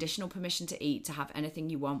said, unconditional permission to eat, to have anything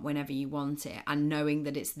you want whenever you want it. And knowing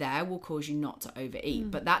that it's there will cause you not to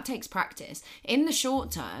overeat. But that takes practice. In the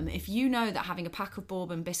short term, if you know that having a pack of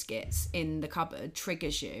bourbon biscuits in the cupboard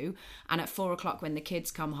triggers you, and at 4 o'clock when the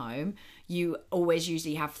kids come home, you always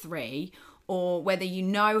usually have 3, or whether you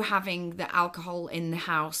know having the alcohol in the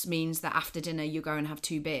house means that after dinner you go and have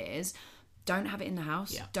 2 beers, don't have it in the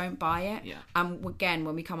house. Don't buy it. And again,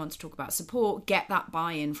 when we come on to talk about support, get that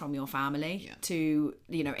buy-in from your family to,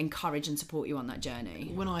 you know, encourage and support you on that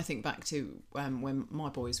journey. When I think back to when my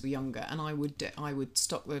boys were younger, and I would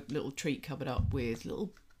stock the little treat cupboard up with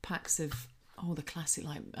little packs of the classic,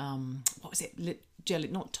 like what was it? Jelly,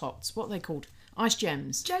 not tots. What are they called? Ice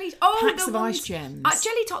gems. Jelly. Packs of ice gems.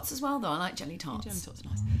 Jelly tots as well, though. I like jelly tots. Jelly tots are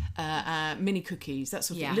nice. Mini cookies, that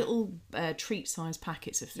sort of thing. Little treat-sized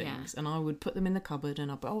packets of things. And I would put them in the cupboard,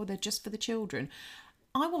 and they're just for the children.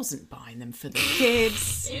 I wasn't buying them for the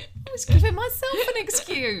kids. I was giving myself an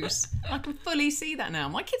excuse. I can fully see that now.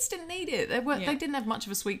 My kids didn't need it. They didn't have much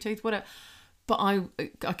of a sweet tooth, whatever. But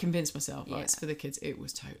I convinced myself, it's for the kids. It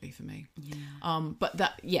was totally for me.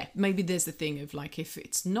 But maybe there's the thing of, like, if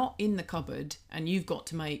it's not in the cupboard and you've got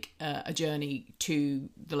to make a journey to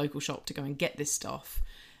the local shop to go and get this stuff,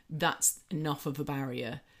 that's enough of a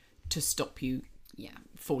barrier to stop you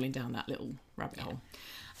falling down that little rabbit hole.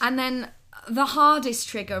 And then the hardest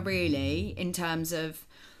trigger, really, in terms of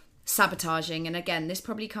sabotaging, and again, this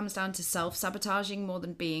probably comes down to self-sabotaging more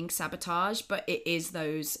than being sabotaged, but it is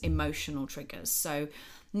those emotional triggers. So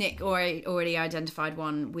Nick already identified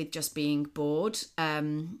one with just being bored.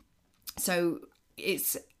 So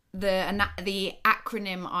it's the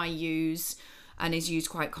acronym I use and is used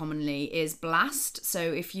quite commonly is BLAST. So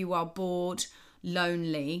if you are bored,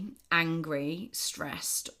 lonely, angry,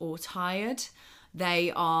 stressed, or tired,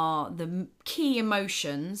 they are the key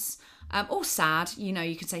emotions, or sad.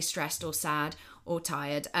 You could say stressed or sad or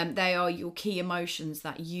tired. They are your key emotions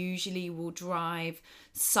that usually will drive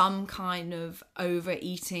some kind of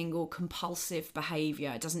overeating or compulsive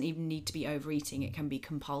behavior. It doesn't even need to be overeating, it can be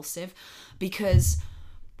compulsive, because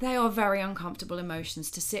they are very uncomfortable emotions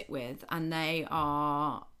to sit with, and they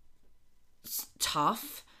are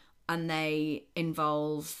tough, and they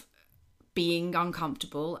involve being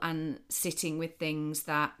uncomfortable and sitting with things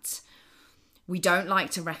that we don't like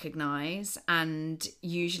to recognize, and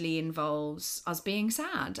usually involves us being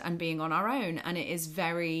sad and being on our own. And it is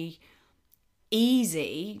very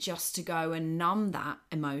easy just to go and numb that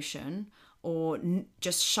emotion, or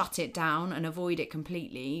just shut it down and avoid it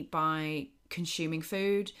completely by consuming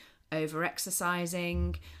food, over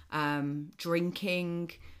exercising,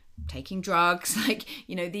 drinking, taking drugs.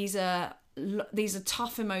 These are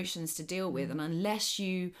tough emotions to deal with, and unless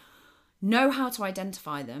you know how to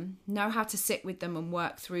identify them, know how to sit with them and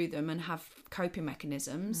work through them and have coping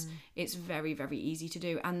mechanisms, it's very, very easy to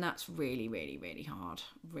do. And that's really, really, really hard.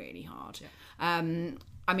 Really hard. Yeah.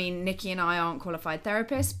 Nikki and I aren't qualified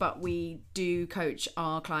therapists, but we do coach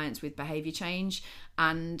our clients with behaviour change.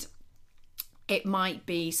 And it might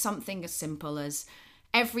be something as simple as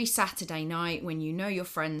every Saturday night when you know your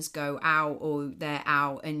friends go out or they're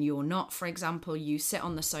out and you're not, for example, you sit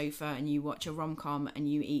on the sofa and you watch a rom-com and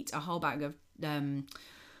you eat a whole bag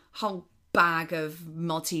of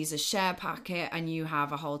Maltesers share packet, and you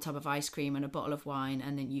have a whole tub of ice cream and a bottle of wine,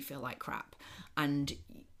 and then you feel like crap and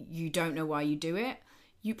you don't know why you do it.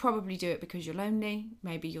 You probably do it because you're lonely,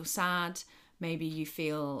 maybe you're sad, maybe you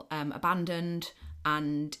feel abandoned,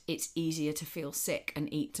 and it's easier to feel sick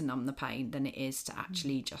and eat to numb the pain than it is to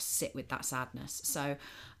actually just sit with that sadness. So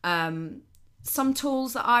some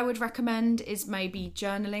tools that I would recommend is maybe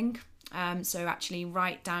journaling. So actually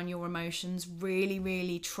write down your emotions, really,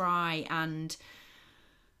 really try and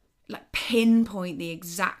pinpoint the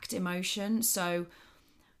exact emotion. So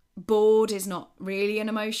bored is not really an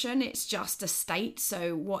emotion, it's just a state.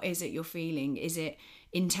 So what is it you're feeling? Is it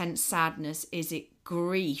intense sadness? Is it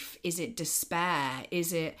grief? Is it despair?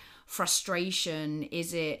 Is it frustration?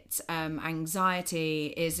 Is it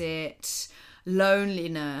anxiety? Is it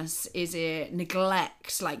loneliness? Is it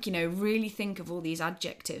neglect? Really think of all these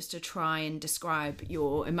adjectives to try and describe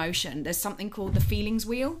your emotion. There's something called the feelings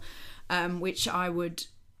wheel, which I would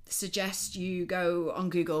suggest you go on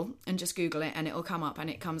Google and just Google it, and it'll come up, and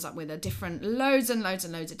it comes up with loads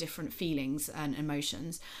of different feelings and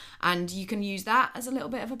emotions, and you can use that as a little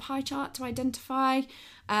bit of a pie chart to identify.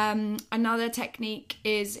 Another technique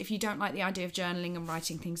is, if you don't like the idea of journaling and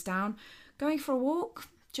writing things down, going for a walk,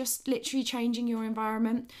 just literally changing your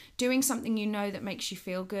environment, doing something that makes you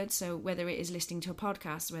feel good. So whether it is listening to a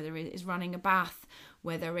podcast, whether it is running a bath,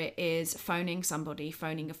 whether it is phoning somebody,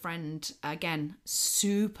 phoning a friend. Again,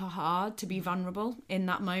 super hard to be vulnerable in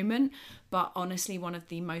that moment, but honestly, one of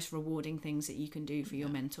the most rewarding things that you can do for your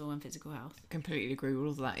mental and physical health. Completely agree with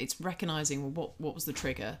all of that. It's recognising what was the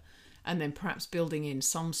trigger, and then perhaps building in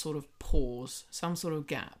some sort of pause, some sort of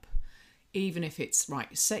gap. Even if it's,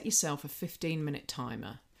 set yourself a 15-minute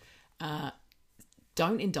timer.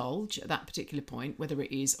 Don't indulge at that particular point, whether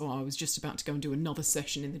it is, I was just about to go and do another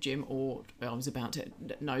session in the gym, or I was about to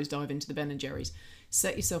nosedive into the Ben & Jerry's.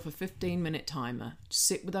 Set yourself a 15-minute timer.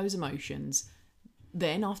 Sit with those emotions.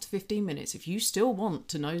 Then after 15 minutes, if you still want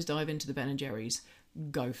to nosedive into the Ben & Jerry's,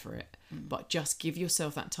 go for it. But just give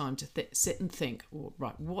yourself that time to sit and think,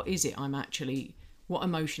 what is it what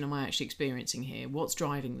emotion am I actually experiencing here? What's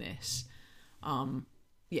driving this?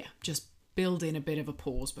 Just build in a bit of a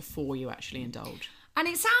pause before you actually indulge. And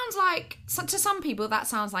it sounds like, to some people, that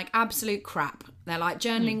sounds like absolute crap. They're like,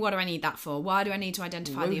 journaling, what do I need that for? Why do I need to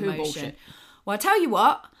identify the emotion? Bullshit. Well, I tell you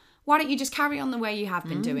what, why don't you just carry on the way you have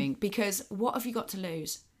been doing? Because what have you got to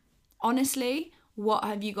lose? Honestly, what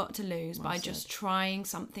have you got to lose by just trying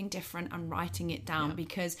something different and writing it down? Yeah.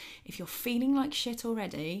 Because if you're feeling like shit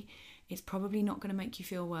already, it's probably not going to make you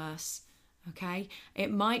feel worse. Okay, it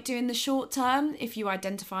might do in the short term if you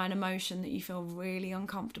identify an emotion that you feel really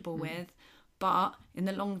uncomfortable with, but in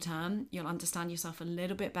the long term you'll understand yourself a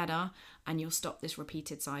little bit better and you'll stop this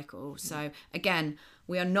repeated cycle. So again,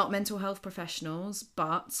 we are not mental health professionals,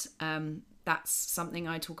 but That's something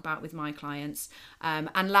I talk about with my clients.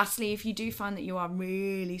 And lastly, if you do find that you are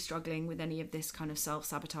really struggling with any of this kind of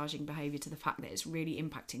self-sabotaging behaviour to the fact that it's really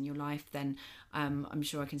impacting your life, then I'm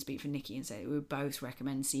sure I can speak for Nikki and say that we would both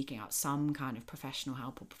recommend seeking out some kind of professional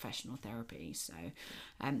help or professional therapy. So,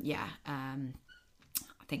 I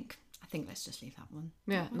think let's just leave that one.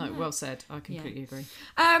 Yeah, no, well said. I completely agree.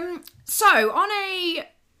 So on a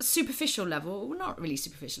superficial level, well, not really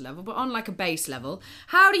superficial level, but on like a base level,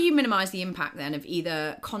 how do you minimize the impact then of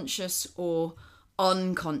either conscious or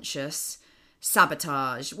unconscious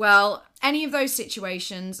sabotage? Well, any of those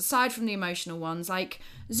situations, aside from the emotional ones, like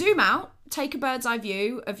zoom out, take a bird's eye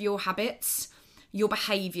view of your habits, your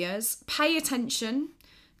behaviors, pay attention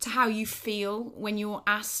to how you feel when you're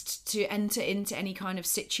asked to enter into any kind of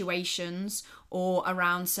situations or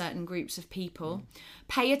around certain groups of people.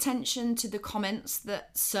 Pay attention to the comments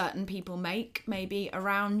that certain people make, maybe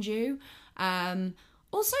around you.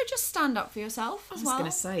 Also, just stand up for yourself as well. I was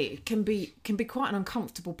going to say, it can be quite an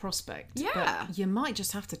uncomfortable prospect. Yeah. But you might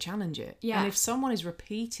just have to challenge it. Yeah. And if someone is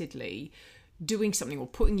repeatedly doing something or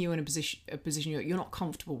putting you in a position you're not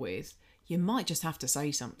comfortable with, you might just have to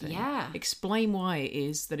say something. Yeah. Explain why it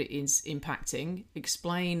is that it is impacting.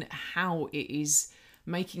 Explain how it is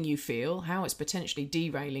making you feel, how it's potentially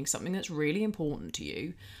derailing something that's really important to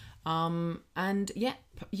you. And yeah,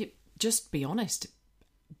 you just be honest.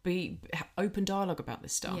 Be open dialogue about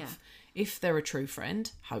this stuff. Yeah. If they're a true friend,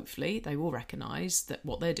 hopefully they will recognise that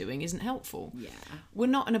what they're doing isn't helpful. Yeah. We're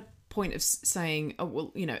not in a point of saying, oh,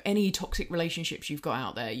 well, you know, any toxic relationships you've got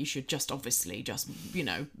out there, you should just obviously just, you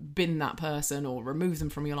know, bin that person or remove them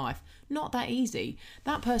from your life. Not that easy.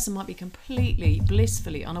 That person might be completely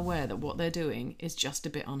blissfully unaware that what they're doing is just a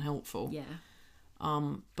bit unhelpful. Yeah.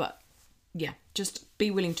 But yeah, just be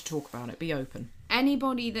willing to talk about it. Be open.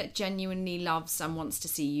 Anybody that genuinely loves and wants to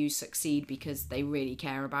see you succeed because they really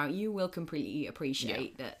care about you will completely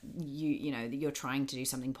appreciate that you know that you're trying to do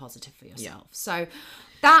something positive for yourself. Yeah. So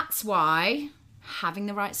that's why having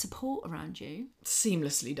the right support around you,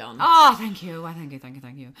 seamlessly done. Oh, thank you.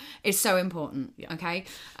 Thank you. It's so important. Yeah. Okay.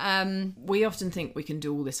 We often think we can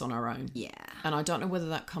do all this on our own. Yeah. And I don't know whether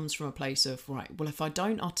that comes from a place of, right, well, if I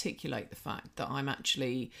don't articulate the fact that I'm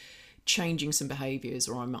actually changing some behaviours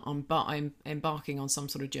or I'm embarking on some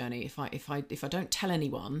sort of journey, if I don't tell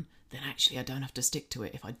anyone, then actually I don't have to stick to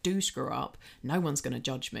it. If I do screw up, no one's going to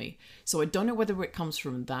judge me. So I don't know whether it comes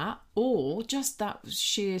from that or just that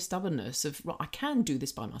sheer stubbornness of, right, I can do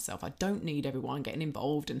this by myself. I don't need everyone getting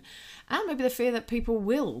involved, and maybe the fear that people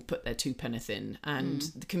will put their two penneth in and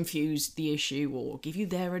confuse the issue or give you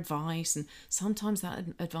their advice, and sometimes that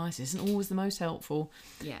advice isn't always the most helpful.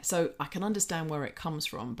 Yeah. So I can understand where it comes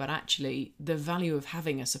from, but actually the value of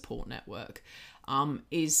having a support network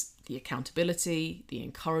is the accountability, the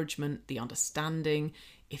encouragement, the understanding.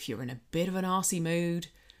 If you're in a bit of an arsey mood,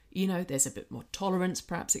 you know, there's a bit more tolerance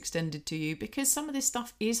perhaps extended to you, because some of this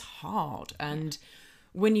stuff is hard. And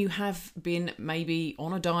when you have been maybe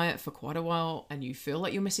on a diet for quite a while and you feel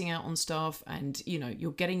like you're missing out on stuff and, you know,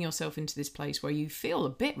 you're getting yourself into this place where you feel a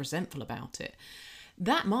bit resentful about it,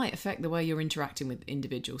 that might affect the way you're interacting with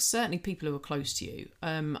individuals, certainly people who are close to you.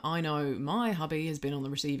 I know my hubby has been on the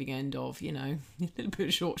receiving end of, you know, a little bit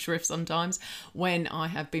of short shrift sometimes when I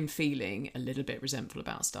have been feeling a little bit resentful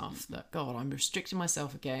about stuff. That, God, I'm restricting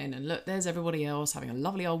myself again, and look, there's everybody else having a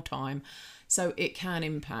lovely old time. So it can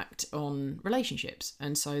impact on relationships.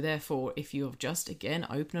 And so therefore, if you're just, again,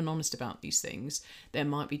 open and honest about these things, there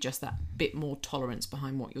might be just that bit more tolerance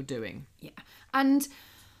behind what you're doing. Yeah. And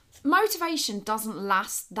motivation doesn't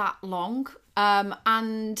last that long,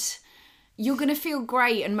 and you're going to feel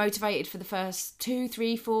great and motivated for the first 2,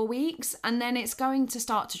 3, 4 weeks, and then it's going to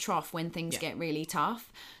start to trough when things get really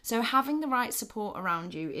tough. So having the right support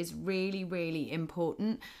around you is really, really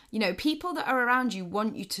important. You know, people that are around you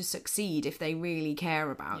want you to succeed if they really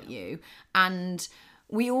care about you, and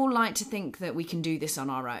we all like to think that we can do this on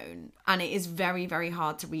our own, and it is very, very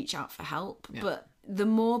hard to reach out for help. But the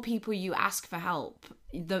more people you ask for help,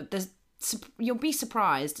 you'll be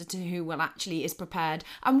surprised to who will actually is prepared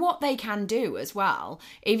and what they can do as well,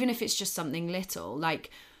 even if it's just something little,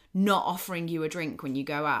 like not offering you a drink when you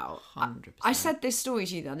go out. 100%. I said this story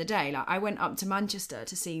to you the other day. Like, I went up to Manchester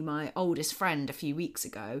to see my oldest friend a few weeks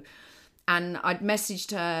ago, and I'd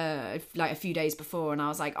messaged her like a few days before, and I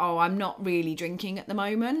was like, oh, I'm not really drinking at the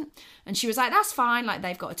moment. And she was like, that's fine, like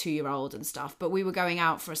they've got a 2-year-old and stuff. But we were going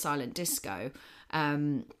out for a silent disco.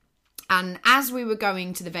 And as we were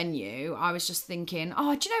going to the venue, I was just thinking,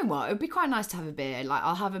 oh, do you know what? It would be quite nice to have a beer. Like,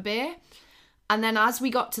 I'll have a beer. And then as we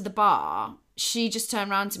got to the bar, she just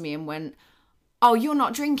turned around to me and went, oh, you're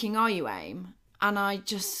not drinking, are you, Aim? And I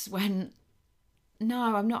just went,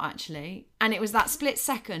 no, I'm not actually. And it was that split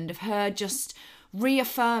second of her just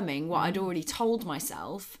reaffirming what I'd already told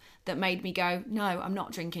myself that made me go, no, I'm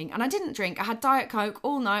not drinking. And I didn't drink. I had Diet Coke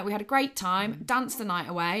all night. We had a great time, danced the night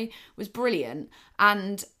away. It was brilliant.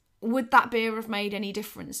 And would that beer have made any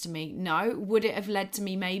difference to me? No. Would it have led to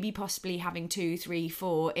me maybe possibly having 2, 3,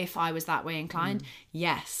 4 if I was that way inclined?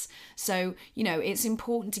 Yes. So, you know, it's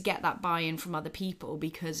important to get that buy-in from other people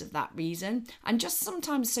because of that reason. And just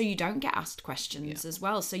sometimes so you don't get asked questions as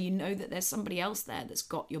well. So you know that there's somebody else there that's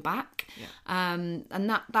got your back. And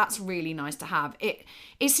that's really nice to have.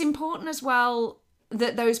 It's important as well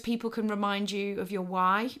that those people can remind you of your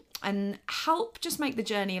why and help just make the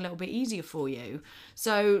journey a little bit easier for you.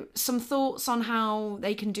 So some thoughts on how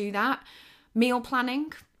they can do that. Meal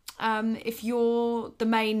planning. If you're the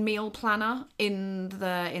main meal planner in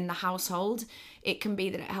the household, it can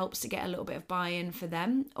be that it helps to get a little bit of buy-in for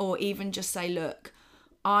them, or even just say, look,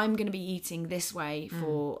 I'm going to be eating this way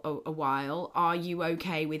for a while. Are you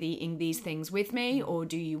okay with eating these things with me, or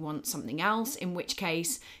do you want something else? In which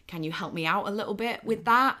case, can you help me out a little bit with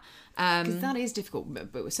that? Because that is difficult,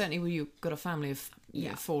 but certainly when you've got a family of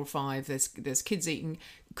 4 or 5, there's kids eating,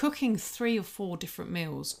 cooking 3 or 4 different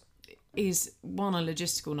meals is, 1, a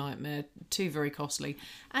logistical nightmare, 2, very costly,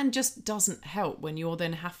 and just doesn't help when you're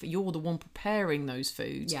the one preparing those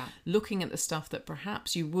foods, looking at the stuff that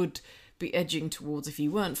perhaps you would be edging towards if you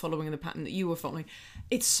weren't following the pattern that you were following.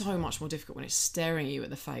 It's so much more difficult when it's staring at you in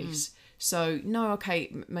the face. So no,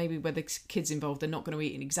 okay, maybe where the kids involved, they're not going to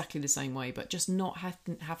eat in exactly the same way, but just not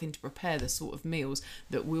having to prepare the sort of meals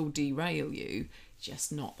that will derail you,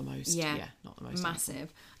 just not the most not the most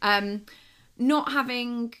massive. Not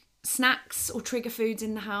having snacks or trigger foods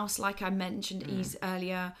in the house, like I mentioned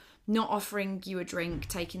earlier, not offering you a drink,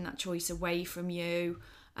 taking that choice away from you.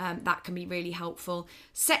 That can be really helpful.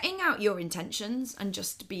 Setting out your intentions and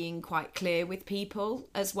just being quite clear with people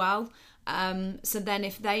as well. So then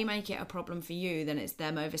if they make it a problem for you, then it's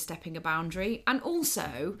them overstepping a boundary. And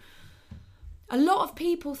also, a lot of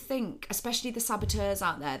people think, especially the saboteurs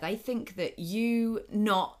out there, they think that you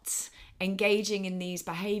not engaging in these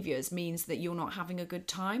behaviours means that you're not having a good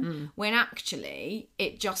time, when actually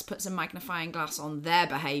it just puts a magnifying glass on their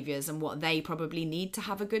behaviours and what they probably need to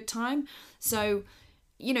have a good time. So,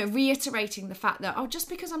 you know, reiterating the fact that, just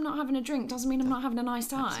because I'm not having a drink doesn't mean I'm not having a nice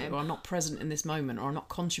time. Absolutely. Or I'm not present in this moment, or I'm not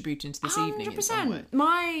contributing to this evening in some way.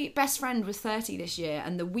 My best friend was 30 this year,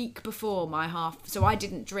 and the week before so I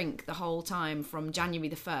didn't drink the whole time from January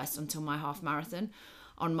the 1st until my half marathon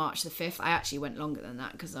on March the 5th. I actually went longer than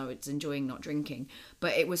that because I was enjoying not drinking.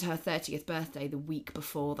 But it was her 30th birthday the week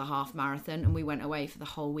before the half marathon, and we went away for the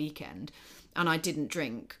whole weekend, and I didn't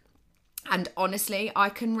drink. And honestly, I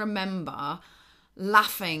can remember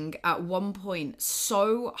laughing at one point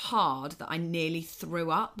so hard that I nearly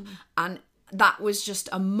threw up. And that was just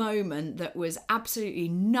a moment that was absolutely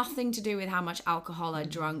nothing to do with how much alcohol I'd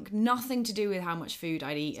drunk, nothing to do with how much food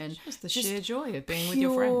I'd eaten. Just the sheer joy of being with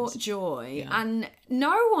your friends. Pure joy. Yeah. And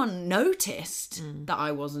no one noticed that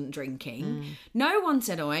I wasn't drinking. No one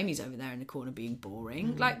said, oh, Amy's over there in the corner being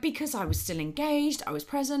boring. Like, because I was still engaged, I was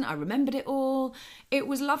present, I remembered it all. It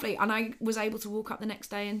was lovely. And I was able to walk up the next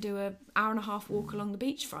day and do an hour-and-a-half walk along the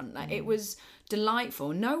beachfront. Like, it was delightful.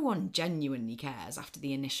 No one genuinely cares after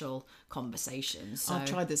the initial conversation. So I've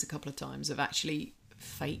tried this a couple of times of actually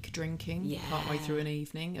fake drinking partway through an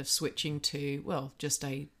evening, of switching to, well, just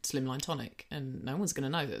a slimline tonic, and no one's going to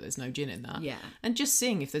know that there's no gin in that. And just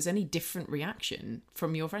seeing if there's any different reaction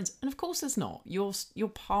from your friends. And of course there's not. You're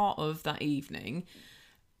part of that evening.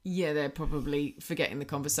 Yeah, they're probably forgetting the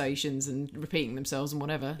conversations and repeating themselves and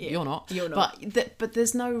whatever. You're not. But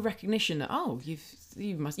there's no recognition that,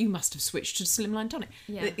 you must have switched to slimline tonic.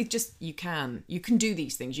 It just, you can do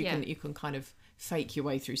these things. You can kind of fake your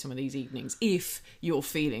way through some of these evenings if you're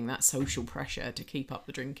feeling that social pressure to keep up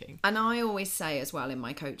the drinking. And I always say as well in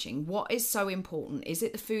my coaching, what is so important? Is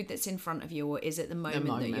it the food that's in front of you, or is it the moment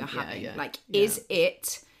that you're having? Is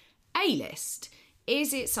it A-list?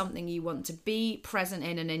 Is it something you want to be present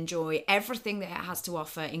in and enjoy everything that it has to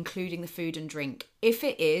offer, including the food and drink? If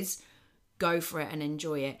it is, go for it and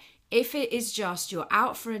enjoy it. If it is just you're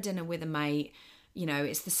out for a dinner with a mate, you know,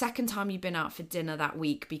 it's the second time you've been out for dinner that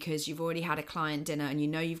week because you've already had a client dinner and you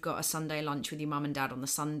know you've got a Sunday lunch with your mum and dad on the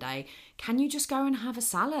Sunday, can you just go and have a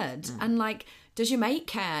salad? And like, does your mate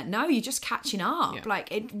care? No, you're just catching up.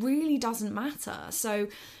 Like, it really doesn't matter. So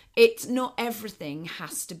it's not everything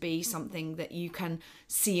has to be something that you can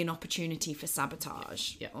see an opportunity for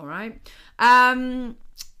sabotage. All right.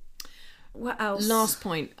 What else? Last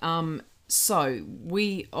point. So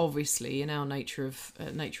we obviously, in our nature of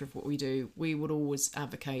what we do, we would always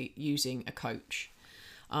advocate using a coach.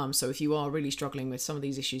 So if you are really struggling with some of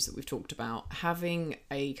these issues that we've talked about, having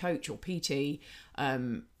a coach or PT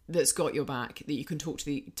that's got your back, that you can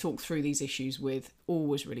talk through these issues with,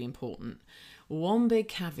 always really important. One big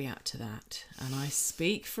caveat to that, and I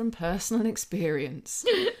speak from personal experience,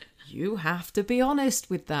 you have to be honest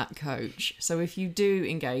with that coach. So if you do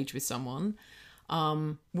engage with someone,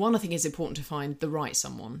 one, I think it's important to find the right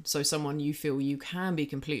someone. So someone you feel you can be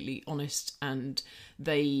completely honest and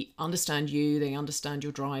they understand you, they understand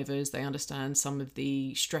your drivers, they understand some of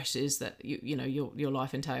the stresses that your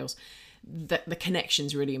life entails. The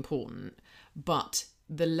connection's really important, but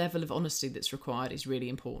the level of honesty that's required is really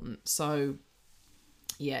important. So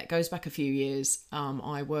yeah, it goes back a few years.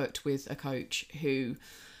 I worked with a coach who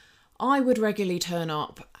I would regularly turn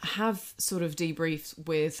up, have sort of debriefs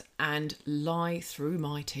with, and lie through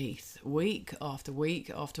my teeth week after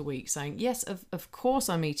week after week, saying, yes, of course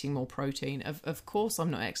I'm eating more protein. Of course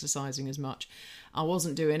I'm not exercising as much. I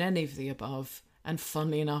wasn't doing any of the above. And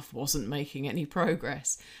funnily enough, wasn't making any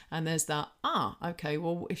progress. And there's that, okay,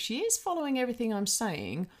 well, if she is following everything I'm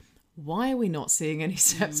saying, why are we not seeing any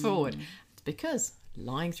steps forward? It's because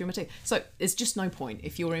lying through my teeth. So there's just no point.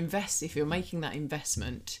 If you're making that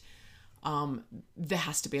investment, there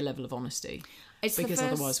has to be a level of honesty.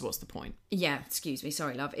 Otherwise, what's the point? Yeah, excuse me,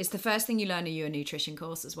 sorry, love. It's the first thing you learn in your nutrition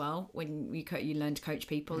course as well. When you learn to coach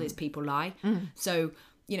people, is people lie. So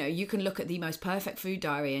you can look at the most perfect food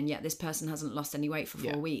diary and yet this person hasn't lost any weight for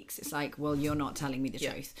 4 weeks. It's like, well, you're not telling me the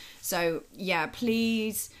truth. So yeah,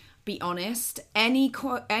 please be honest. Any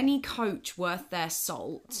coach worth their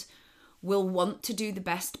salt will want to do the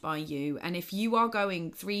best by you. And if you are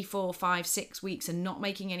going 3, 4, 5, 6 weeks and not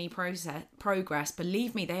making any progress,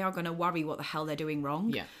 believe me, they are going to worry what the hell they're doing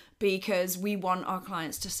wrong. Yeah. Because we want our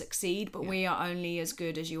clients to succeed, but we are only as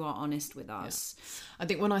good as you are honest with us. Yeah. I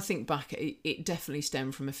think when I think back, it definitely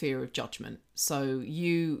stemmed from a fear of judgment. So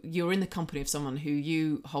you're in the company of someone who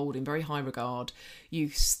you hold in very high regard. You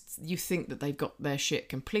think that they've got their shit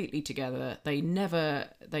completely together. They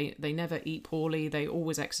never eat poorly. They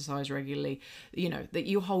always exercise regularly. That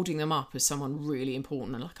you're holding them up as someone really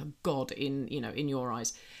important and like a god in your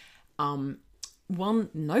eyes. One,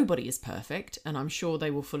 nobody is perfect, and I'm sure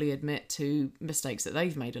they will fully admit to mistakes that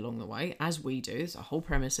they've made along the way, as we do. It's the whole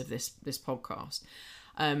premise of this podcast.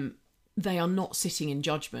 They are not sitting in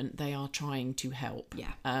judgment; they are trying to help.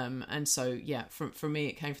 Yeah. And so, yeah, for me,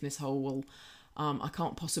 it came from this whole, well, I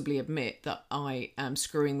can't possibly admit that I am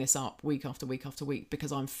screwing this up week after week after week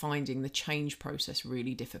because I'm finding the change process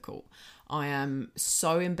really difficult. I am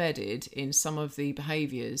so embedded in some of the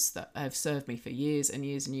behaviours that have served me for years and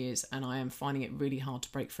years and years, and I am finding it really hard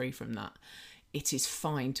to break free from that. It is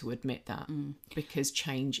fine to admit that because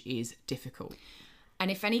change is difficult. And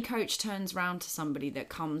if any coach turns around to somebody that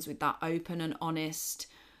comes with that open and honest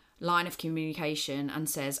line of communication and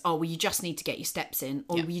says, oh, well, you just need to get your steps in,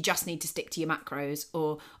 or you just need to stick to your macros,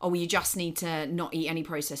 or well, you just need to not eat any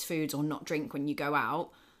processed foods or not drink when you go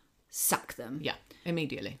out, sack them. Yeah,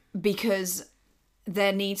 immediately. Because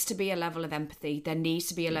there needs to be a level of empathy. There needs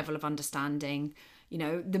to be a level of understanding.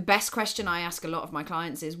 The best question I ask a lot of my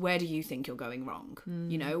clients is, where do you think you're going wrong?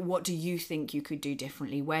 What do you think you could do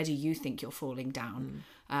differently? Where do you think you're falling down?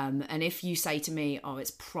 And if you say to me, oh,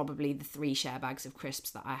 it's probably the 3 share bags of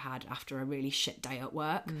crisps that I had after a really shit day at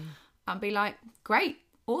work, I'll be like, great,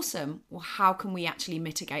 awesome. Well, how can we actually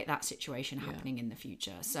mitigate that situation happening in the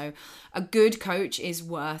future? So a good coach is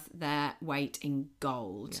worth their weight in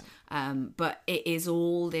gold. But it is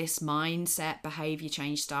all this mindset, behavior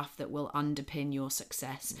change stuff that will underpin your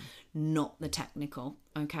success, not the technical.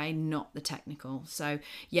 Okay, not the technical. So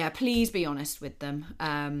yeah, please be honest with them.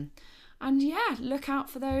 And yeah, look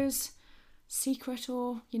out for those secret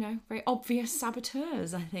or, very obvious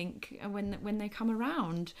saboteurs, I think, when they come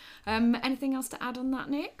around. Anything else to add on that,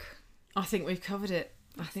 Nick? I think we've covered it.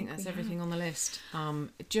 I think that's everything on the list.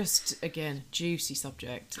 Just, again, juicy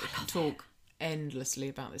subject. I can talk endlessly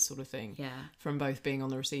about this sort of thing. Yeah. From both being on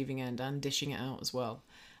the receiving end and dishing it out as well.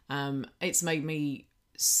 It's made me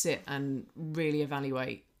sit and really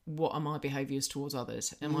evaluate, what are my behaviours towards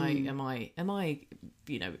others? Am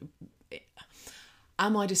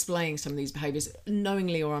I displaying some of these behaviours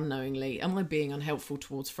knowingly or unknowingly? Am I being unhelpful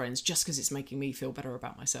towards friends just because it's making me feel better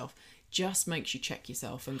about myself? Just makes you check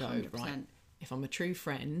yourself and go, 100%. Right, if I'm a true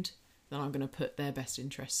friend, then I'm going to put their best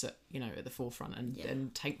interests at the forefront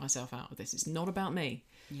and take myself out of this. It's not about me.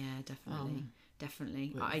 Yeah, definitely.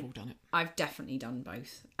 Definitely. We've all done it. I've definitely done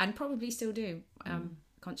both and probably still do,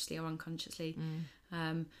 consciously or unconsciously.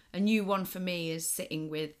 A new one for me is sitting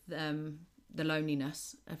with the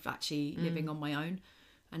loneliness of actually living on my own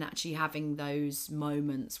and actually having those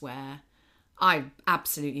moments where I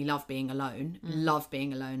absolutely love being alone. Love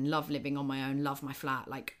being alone. Love living on my own. Love my flat.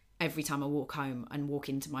 Like, every time I walk home and walk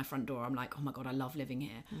into my front door, I'm like, oh my God, I love living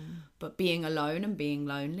here. But being alone and being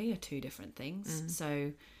lonely are two different things.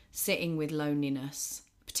 So sitting with loneliness,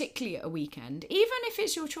 particularly at a weekend, even if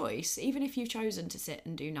it's your choice, even if you've chosen to sit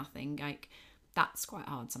and do nothing, like, that's quite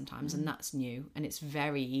hard sometimes, and that's new. And it's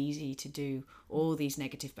very easy to do all these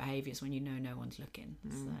negative behaviours when you know no one's looking.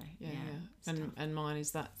 So, And mine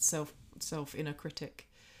is that self inner critic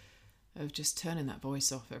of just turning that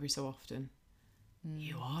voice off every so often.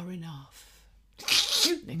 You are enough.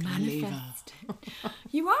 Manifest.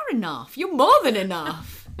 You are enough. You're more than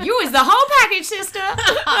enough. You is the whole package, sister.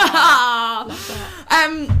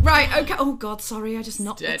 Right, okay. Oh God, sorry, I just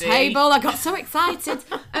knocked the table. I got so excited.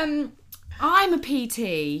 I'm a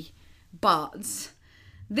PT, but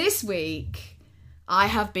this week I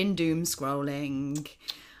have been doom scrolling.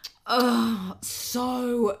 Oh,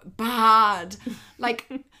 so bad.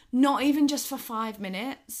 Like, not even just for 5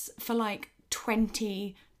 minutes, for like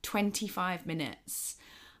 25 minutes,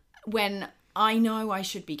 when I know I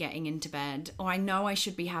should be getting into bed, or I know I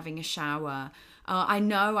should be having a shower, I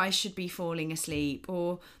know I should be falling asleep,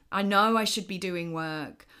 or I know I should be doing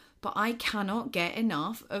work, but I cannot get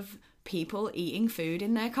enough of people eating food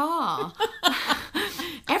in their car.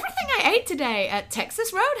 Everything I ate today at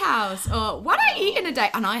Texas Roadhouse, or what I eat in a day,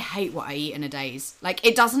 and I hate what I eat in a day's, like,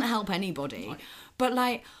 it doesn't help anybody, but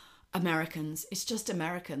like, Americans, it's just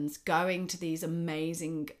Americans going to these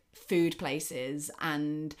amazing food places,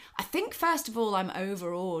 and I think first of all I'm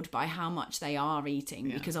overawed by how much they are eating,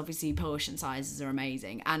 because obviously portion sizes are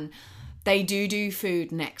amazing, and they do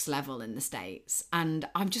food next level in the States, and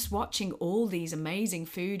I'm just watching all these amazing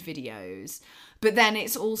food videos, but then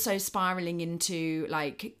it's also spiraling into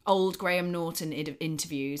like old Graham Norton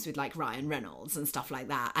interviews with like Ryan Reynolds and stuff like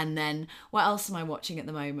that. And then what else am I watching at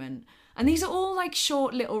the moment? And these are all like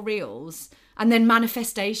short little reels, and then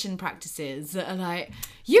manifestation practices that are like,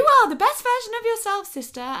 you are the best version of yourself,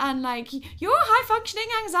 sister, and like, your high functioning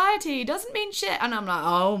anxiety doesn't mean shit. And I'm like,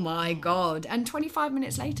 oh my God. And 25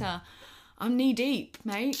 minutes later, I'm knee deep,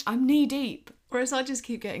 mate. I'm knee deep. Whereas I just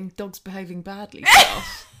keep getting dogs behaving badly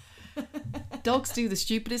stuff. Dogs do the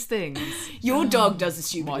stupidest things. Your dog does the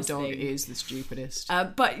stupidest thing. My dog thing. is the stupidest.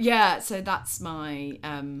 But yeah, so that's my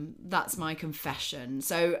confession.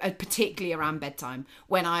 So particularly around bedtime,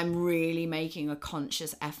 when I'm really making a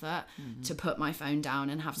conscious effort to put my phone down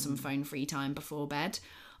and have some phone free time before bed,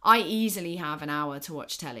 I easily have an hour to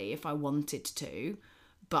watch telly if I wanted to.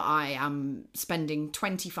 But I am spending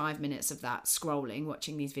 25 minutes of that scrolling,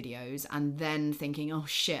 watching these videos, and then thinking, oh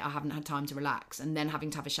shit, I haven't had time to relax, and then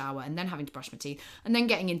having to have a shower, and then having to brush my teeth, and then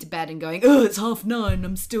getting into bed and going, oh, it's 9:30,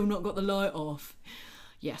 I'm still not got the light off.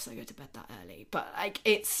 Yes, I go to bed that early, but like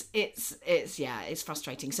it's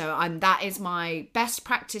frustrating. So that is my best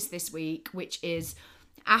practice this week, which is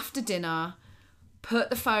after dinner, put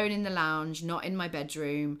the phone in the lounge, not in my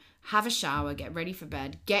bedroom, have a shower, get ready for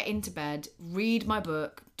bed, get into bed, read my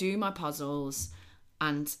book, do my puzzles,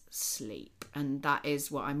 and sleep. And that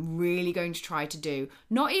is what I'm really going to try to do.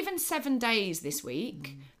 Not even 7 days this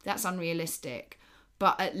week. That's unrealistic.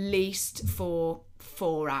 But at least for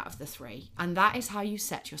 4 out of the 3. And that is how you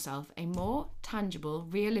set yourself a more tangible,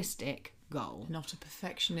 realistic goal. Not a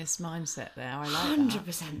perfectionist mindset there. I like 100%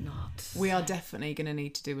 that. Not. We are definitely going to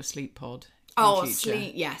need to do a sleep pod. Oh,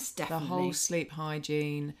 sleep, yes, definitely. The whole sleep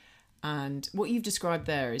hygiene. And what you've described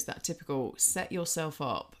there is that typical set yourself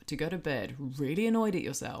up to go to bed really annoyed at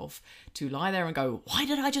yourself, to lie there and go, why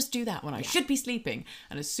did I just do that when I should be sleeping?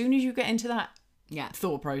 And as soon as you get into that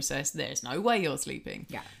thought process, there's no way you're sleeping.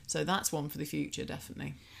 Yeah. So that's one for the future,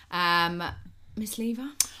 definitely. Miss Lever?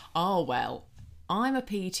 Oh, well, I'm a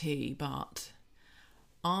PT, but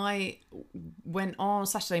I went on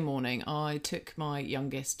Saturday morning. I took my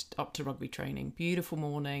youngest up to rugby training. Beautiful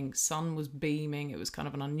morning. Sun was beaming. It was kind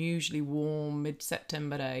of an unusually warm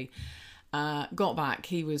mid-September day. Got back.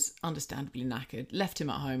 He was understandably knackered. Left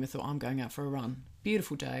him at home. I thought, I'm going out for a run.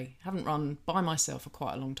 Beautiful day. Haven't run by myself for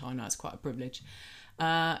quite a long time now. It's quite a privilege.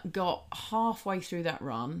 Got halfway through that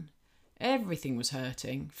run. Everything was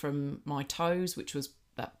hurting from my toes, which was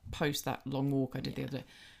that long walk I did the other day.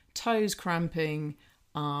 Toes cramping.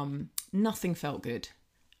 Nothing felt good,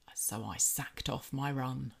 so I sacked off my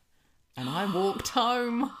run and I walked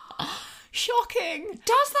home. Shocking.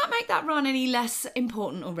 Does that make that run any less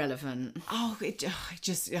important or relevant? Oh, I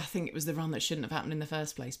think it was the run that shouldn't have happened in the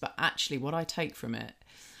first place. But actually what I take from it,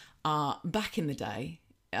 back in the day,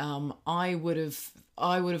 I would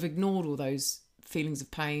have ignored all those feelings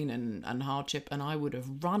of pain and hardship, and I would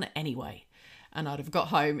have run anyway. And I'd have got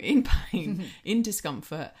home in pain, in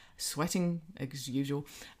discomfort, sweating as usual.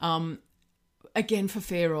 again, for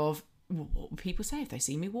fear of, what will people say if they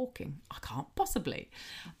see me walking? I can't possibly.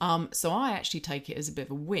 So I actually take it as a bit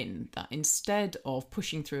of a win that instead of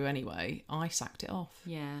pushing through anyway, I sacked it off.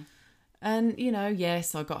 Yeah. And,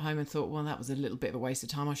 yes, I got home and thought, well, that was a little bit of a waste of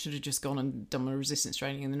time. I should have just gone and done my resistance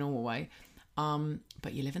training in the normal way.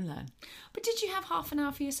 But you live and learn. But did you have half an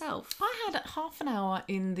hour for yourself? I had half an hour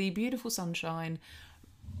in the beautiful sunshine,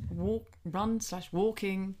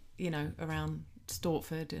 run/walking, around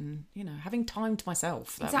Stortford and, having time to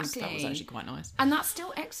myself. That was actually quite nice. And that's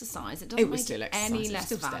still exercise. It doesn't make it any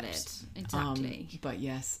less valid. Steps. Exactly. But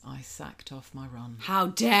yes, I sacked off my run. How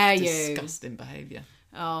dare you? Disgusting behaviour.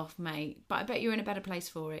 Oh, mate. But I bet you're in a better place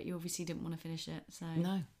for it. You obviously didn't want to finish it. So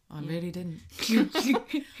no, I really didn't.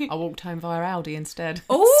 I walked home via Aldi instead.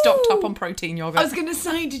 Oh! Stocked up on protein yoghurt. I was going to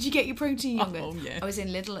say, did you get your protein yoghurt? Oh, yeah. I was in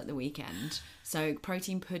Lidl at the weekend. So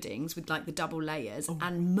protein puddings with like the double layers. Oh.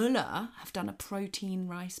 And Muller have done a protein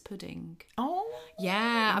rice pudding. Oh.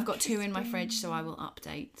 Yeah, I've got 2 in my fridge, so I will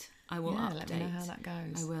update. Let me know how that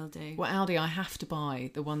goes. I will do. Well, Aldi, I have to buy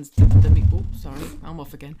the ones, I'm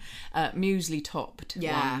off again. Muesli topped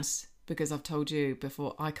ones, because I've told you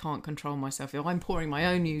before, I can't control myself. If I'm pouring my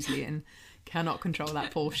own muesli in, cannot control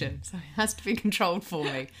that portion. So it has to be controlled for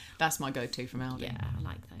me. That's my go-to from Aldi. Yeah, I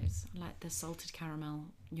like those. I like the salted caramel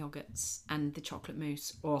yogurts and the chocolate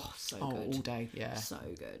mousse. Oh, so good. All day, yeah. So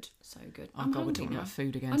good. Oh God, we're talking about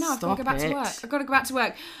food again. I know, I've got to go back to work. I've got to go back to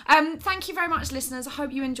work. Thank you very much, listeners. I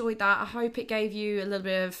hope you enjoyed that. I hope it gave you a little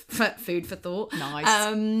bit of food for thought.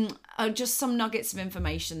 Nice. Just some nuggets of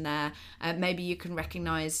information there. Maybe you can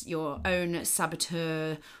recognise your own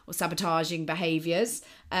saboteur or sabotaging behaviours.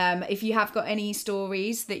 If you have got any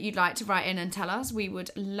stories that you'd like to write in and tell us, we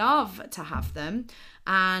would love to have them.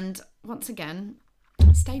 And once again,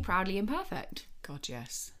 stay proudly imperfect. God,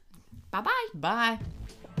 yes. Bye-bye. Bye.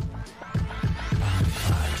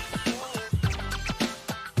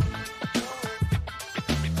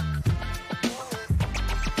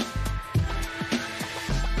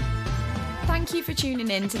 Thank you for tuning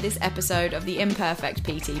in to this episode of the Imperfect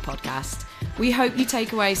PT podcast. We hope you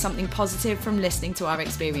take away something positive from listening to our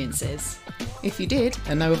experiences. If you did,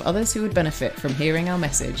 and know of others who would benefit from hearing our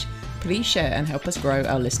message, please share and help us grow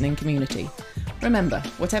our listening community. Remember,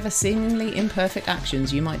 whatever seemingly imperfect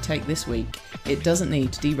actions you might take this week, it doesn't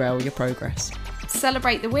need to derail your progress.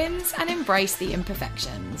 Celebrate the wins and embrace the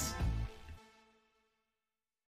imperfections.